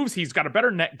serve. He moves. He's got a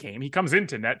better net game. He comes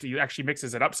into net. He actually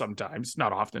mixes it up sometimes.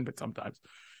 Not often, but sometimes.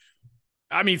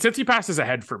 I mean, Tsitsipas is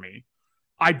ahead for me.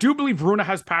 I do believe Rune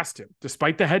has passed him,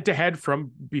 despite the head-to-head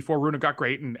from before Rune got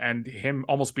great and him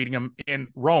almost beating him in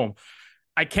Rome.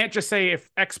 I can't just say if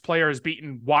X player has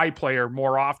beaten Y player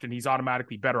more often, he's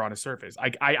automatically better on a surface.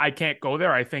 I can't go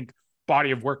there. I think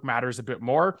body of work matters a bit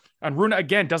more. And Rune,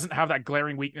 again, doesn't have that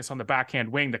glaring weakness on the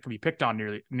backhand wing that can be picked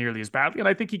on nearly as badly. And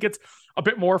I think he gets a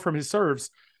bit more from his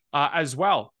serves as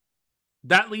well.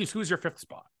 That leaves who's your 5th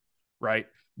spot, right?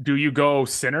 Do you go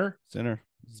Sinner?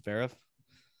 Zverev?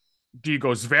 Do you go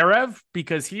Zverev?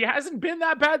 Because he hasn't been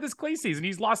that bad this clay season.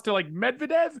 He's lost to like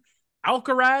Medvedev,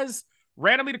 Alcaraz,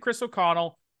 randomly to Chris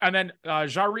O'Connell, and then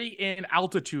Jarry in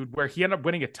altitude where he ended up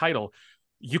winning a title.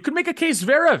 You could make a case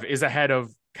Zverev is ahead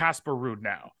of Casper Ruud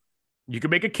now. You could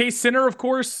make a case Sinner, of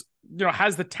course,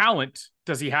 has the talent.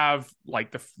 Does he have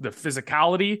like the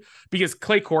physicality? Because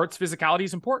clay courts, physicality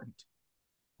is important,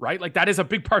 right? Like that is a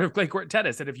big part of clay court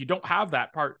tennis. And if you don't have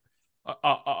that part,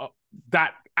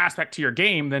 that aspect to your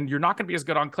game, then you're not going to be as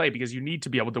good on clay because you need to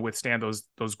be able to withstand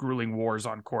those grueling wars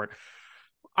on court.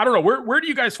 I don't know. Where do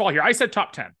you guys fall here? I said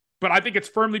top 10, but I think it's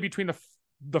firmly between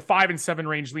the 5 and 7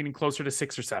 range, leaning closer to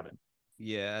 6 or 7.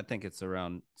 Yeah, I think it's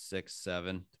around 6,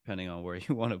 7, depending on where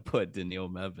you want to put Daniil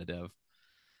Medvedev.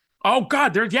 Oh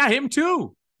God, him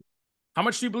too. How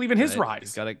much do you believe in his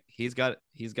rise? He's got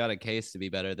a case to be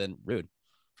better than Ruud,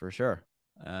 for sure.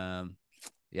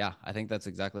 Yeah, I think that's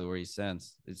exactly where he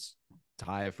stands. It's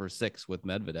tie for 6 with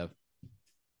Medvedev.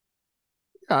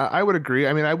 Yeah, I would agree.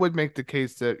 I mean, I would make the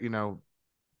case that,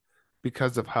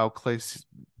 because of how clay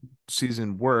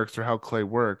season works or how clay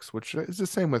works, which is the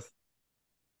same with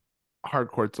hard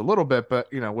courts a little bit, but,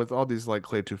 with all these like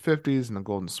clay 250s and the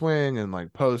Golden Swing and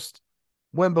like post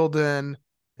Wimbledon,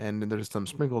 and there's some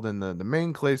sprinkled in the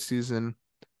main clay season,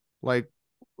 like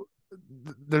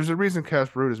there's a reason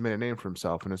Casper Ruud has made a name for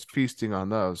himself and is feasting on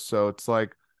those. So it's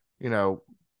like,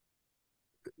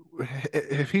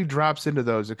 if he drops into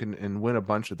those, it can and win a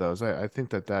bunch of those. I think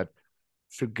that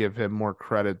should give him more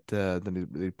credit than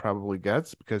he probably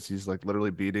gets, because he's like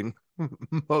literally beating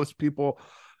most people,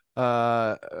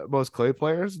 most clay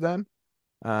players then.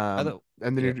 And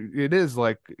then it is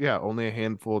like, only a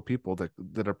handful of people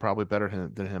that are probably better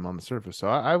than him on the surface. So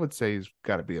I would say he's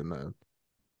got to be in the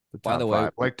top By the way,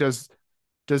 5. Like, does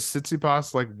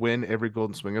Tsitsipas like win every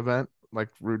Golden Swing event like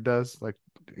Ruud does? Like,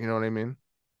 you know what I mean?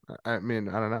 I mean,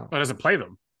 I don't know. He doesn't play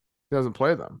them. He doesn't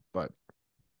play them, but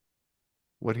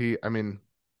would he? I mean,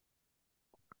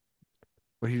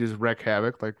 would he just wreak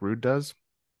havoc like Ruud does?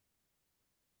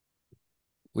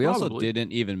 We also Probably.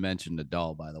 didn't even mention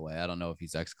Nadal, by the way. I don't know if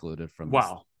he's excluded from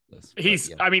Wow. this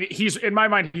He's, I mean, he's in my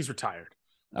mind, he's retired.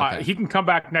 Okay. He can come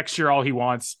back next year all he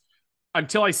wants.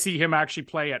 Until I see him actually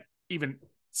play at even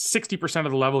 60%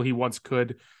 of the level he once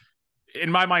could,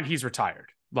 in my mind, he's retired.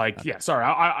 Like, Okay. yeah, sorry,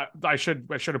 I should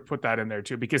have put that in there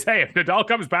too, because hey, if Nadal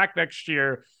comes back next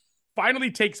year, finally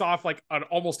takes off like an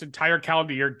almost entire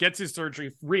calendar year, gets his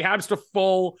surgery, rehabs to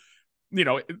full,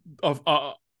 of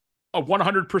a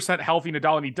 100% healthy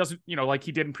Nadal, and he doesn't, like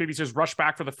he did in previous years, rush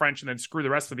back for the French and then screw the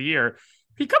rest of the year.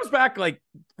 He comes back like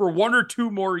for 1 or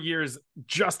 2 more years,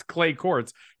 just clay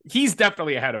courts. He's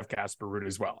definitely ahead of Casper Ruud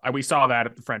as well. And we saw that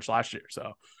at the French last year.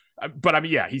 So, but I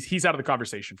mean, yeah, he's out of the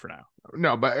conversation for now.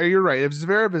 No, but you're right. If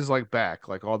Zverev is like back,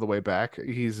 like all the way back,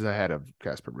 he's ahead of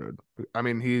Casper Ruud. I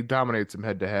mean, he dominates him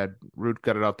head to head. Ruud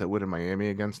got it out that win in Miami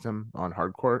against him on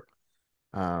hard court.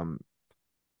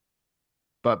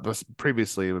 But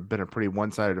previously it had been a pretty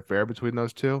one-sided affair between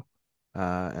those two.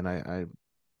 And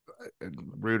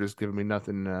Ruud has given me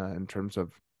nothing in terms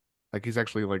of like he's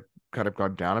actually like kind of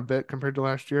gone down a bit compared to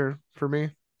last year for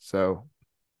me. So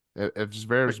if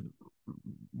Zverev's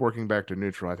working back to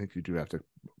neutral, I think you do have to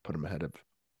put him ahead of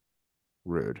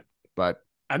Ruud.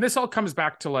 And this all comes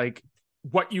back to like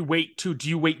what you wait to. Do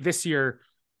you wait this year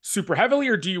super heavily,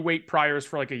 or do you wait priors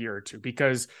for like a year or two?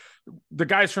 Because the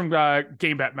guys from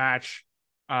Game Bet Match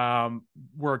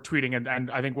were tweeting, and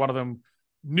I think one of them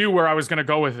knew where I was going to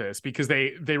go with this, because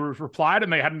they replied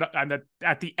and they hadn't, and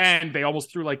at the end they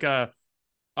almost threw like a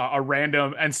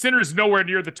random, and Sinner's nowhere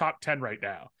near the top 10 right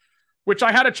now, which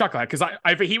I had a chuckle at, because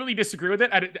I vehemently disagree with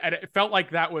it, and it felt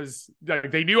like that was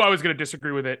like they knew I was going to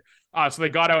disagree with it, so they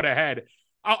got out ahead.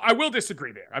 I will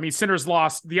disagree there. I mean, Sinner's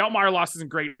lost. The Altmaier loss isn't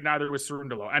great. Neither was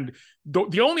Cerundolo. And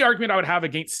the only argument I would have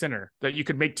against Sinner that you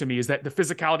could make to me is that the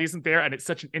physicality isn't there, and it's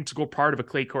such an integral part of a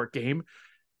clay court game.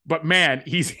 But man,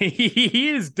 he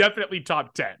is definitely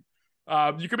top 10.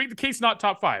 You can make the case not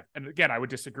top 5. And again, I would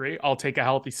disagree. I'll take a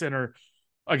healthy Sinner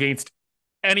against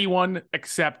anyone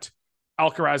except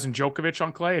Alcaraz and Djokovic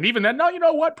on clay. And even then, no, you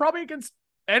know what? Probably against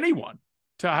anyone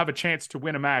to have a chance to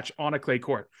win a match on a clay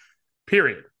court.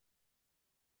 Period.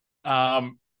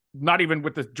 Not even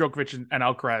with the Djokovic and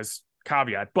Alcaraz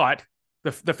caveat, but the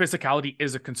physicality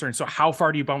is a concern. So how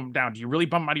far do you bump them down? Do you really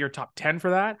bump them out of your top 10 for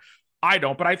that? I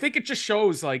don't, but I think it just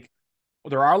shows like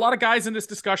there are a lot of guys in this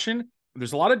discussion.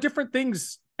 There's a lot of different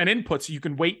things and inputs you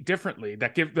can weight differently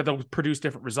that'll produce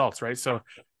different results, right? So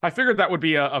I figured that would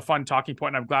be a fun talking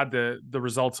point, and I'm glad the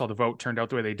results of the vote turned out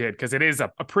the way they did, because it is a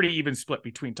pretty even split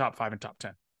between top 5 and top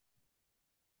 10.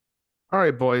 All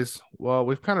right, boys. Well,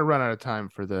 we've kind of run out of time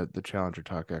for the Challenger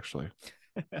talk, actually.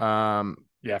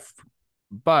 Yeah.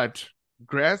 But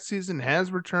grass season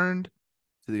has returned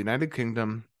to the United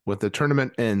Kingdom with the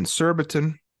tournament in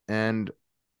Surbiton. And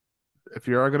if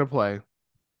you are going to play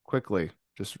quickly,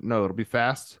 just know it'll be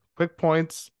fast, quick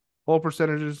points, hole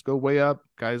percentages go way up.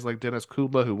 Guys like Dennis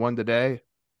Kudla, who won today,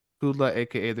 Kudla,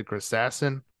 aka the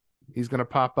Grasassin, he's going to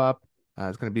pop up.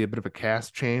 It's going to be a bit of a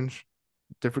cast change.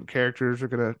 Different characters are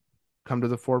going to come to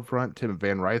the forefront. Tim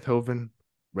Van Rijthoven,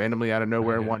 randomly out of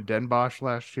nowhere, won Den Bosch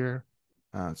last year.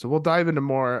 So we'll dive into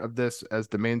more of this as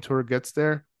the main tour gets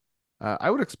there.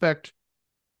 I would expect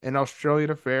an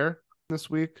Australian affair this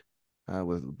week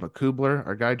with Kubler.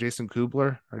 Our guy Jason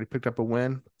Kubler already picked up a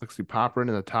win. Looks to be popping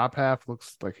in the top half.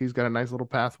 Looks like he's got a nice little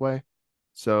pathway.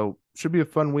 So should be a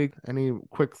fun week. Any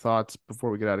quick thoughts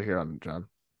before we get out of here on John?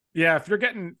 Yeah, if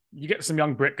you get some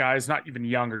young Brit guys, not even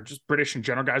younger, just British in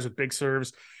general, guys with big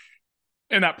serves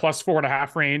in that plus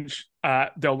 4.5 range,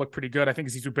 they'll look pretty good. I think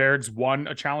Zizou Bergs won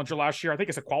a challenger last year. I think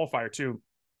it's a qualifier too.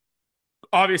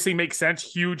 Obviously makes sense.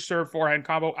 Huge serve forehand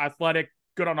combo, athletic,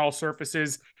 good on all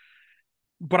surfaces.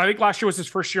 But I think last year was his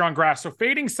first year on grass. So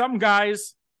fading some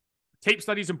guys, tape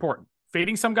study is important.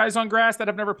 Fading some guys on grass that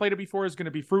have never played it before is going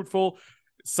to be fruitful.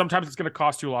 Sometimes it's going to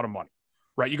cost you a lot of money,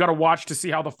 right? You got to watch to see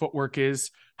how the footwork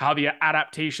is, how the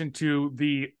adaptation to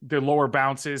the lower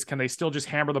bounces. Can they still just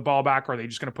hammer the ball back? Or are they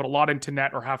just going to put a lot into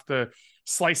net or have to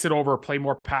slice it over or play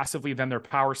more passively than their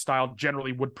power style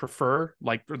generally would prefer?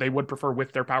 Like, or they would prefer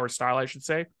with their power style, I should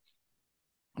say.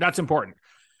 That's important.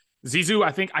 Zizou,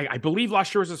 I believe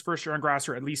last year was his first year on grass,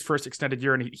 or at least first extended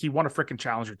year, and he won a freaking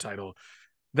challenger title.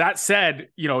 That said,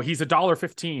 he's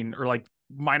 $1.15 or like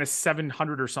minus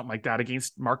 700 or something like that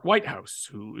against Mark Whitehouse,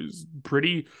 who is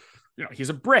pretty,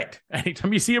 he's a Brit.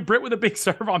 Anytime you see a Brit with a big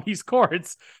serve on these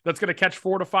courts that's going to catch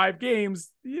 4 to 5 games,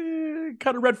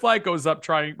 kind of red flag goes up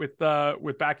trying with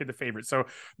back into favorites. So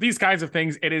these kinds of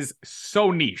things, it is so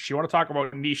niche. You want to talk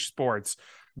about niche sports?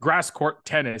 Grass court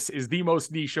tennis is the most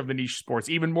niche of the niche sports,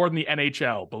 even more than the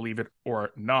NHL, believe it or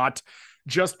not.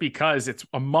 just because it's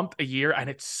a month a year and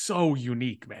it's so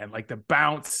unique, man. Like the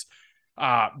bounce,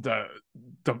 the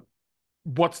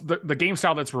what's the game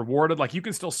style that's rewarded. Like you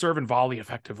can still serve and volley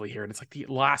effectively here, and it's like the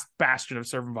last bastion of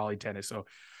serve and volley tennis. So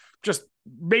just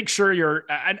make sure you're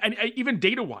and even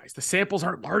data wise, the samples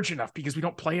aren't large enough because we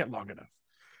don't play it long enough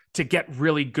to get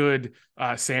really good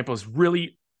samples.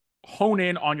 Really hone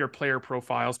in on your player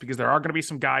profiles, because there are going to be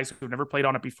some guys who've never played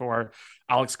on it before.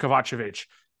 Alex Kovacevic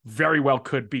very well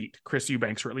could beat Chris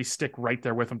Eubanks, or at least stick right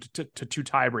there with him to 2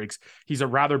 tie breaks. He's a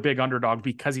rather big underdog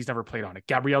because he's never played on it.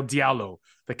 Gabriel Diallo,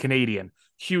 the Canadian,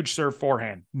 huge serve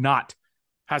forehand,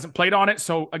 hasn't played on it.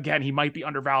 So again, he might be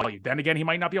undervalued. Then again, he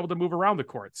might not be able to move around the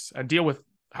courts and deal with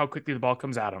how quickly the ball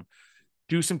comes at him.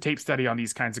 Do some tape study on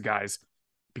these kinds of guys,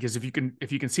 because if you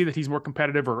can see that he's more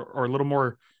competitive or a little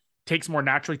more, takes more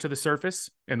naturally to the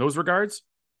surface in those regards,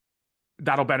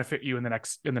 that'll benefit you in the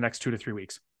next 2 to 3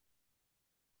 weeks.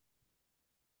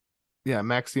 Yeah,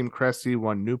 Maxime Cressy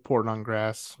won Newport on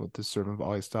grass with his serve and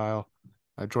volley style.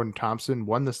 Jordan Thompson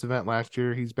won this event last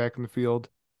year. He's back in the field.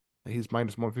 He's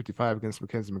minus 155 against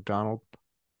Mackenzie McDonald.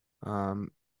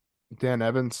 Dan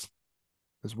Evans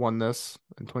has won this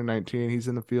in 2019. He's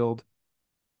in the field.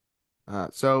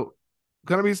 So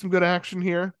going to be some good action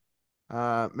here.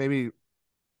 Maybe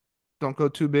don't go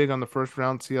too big on the first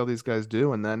round, see how these guys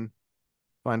do, and then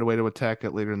find a way to attack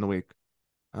it later in the week.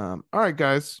 All right,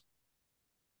 guys.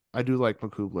 I do like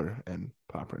McCubler and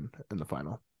Poprin in the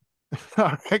final.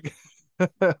 All right.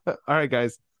 All right,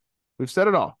 guys. We've said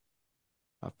it all.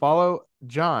 Follow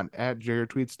John at Jared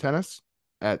Tweets Tennis,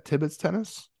 at Tibbets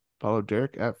Tennis. Follow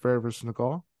Derek at Fair vs.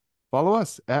 Nicole. Follow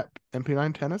us at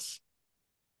MP9 Tennis.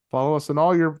 Follow us on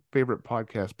all your favorite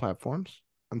podcast platforms.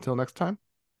 Until next time,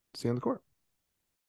 see you on the court.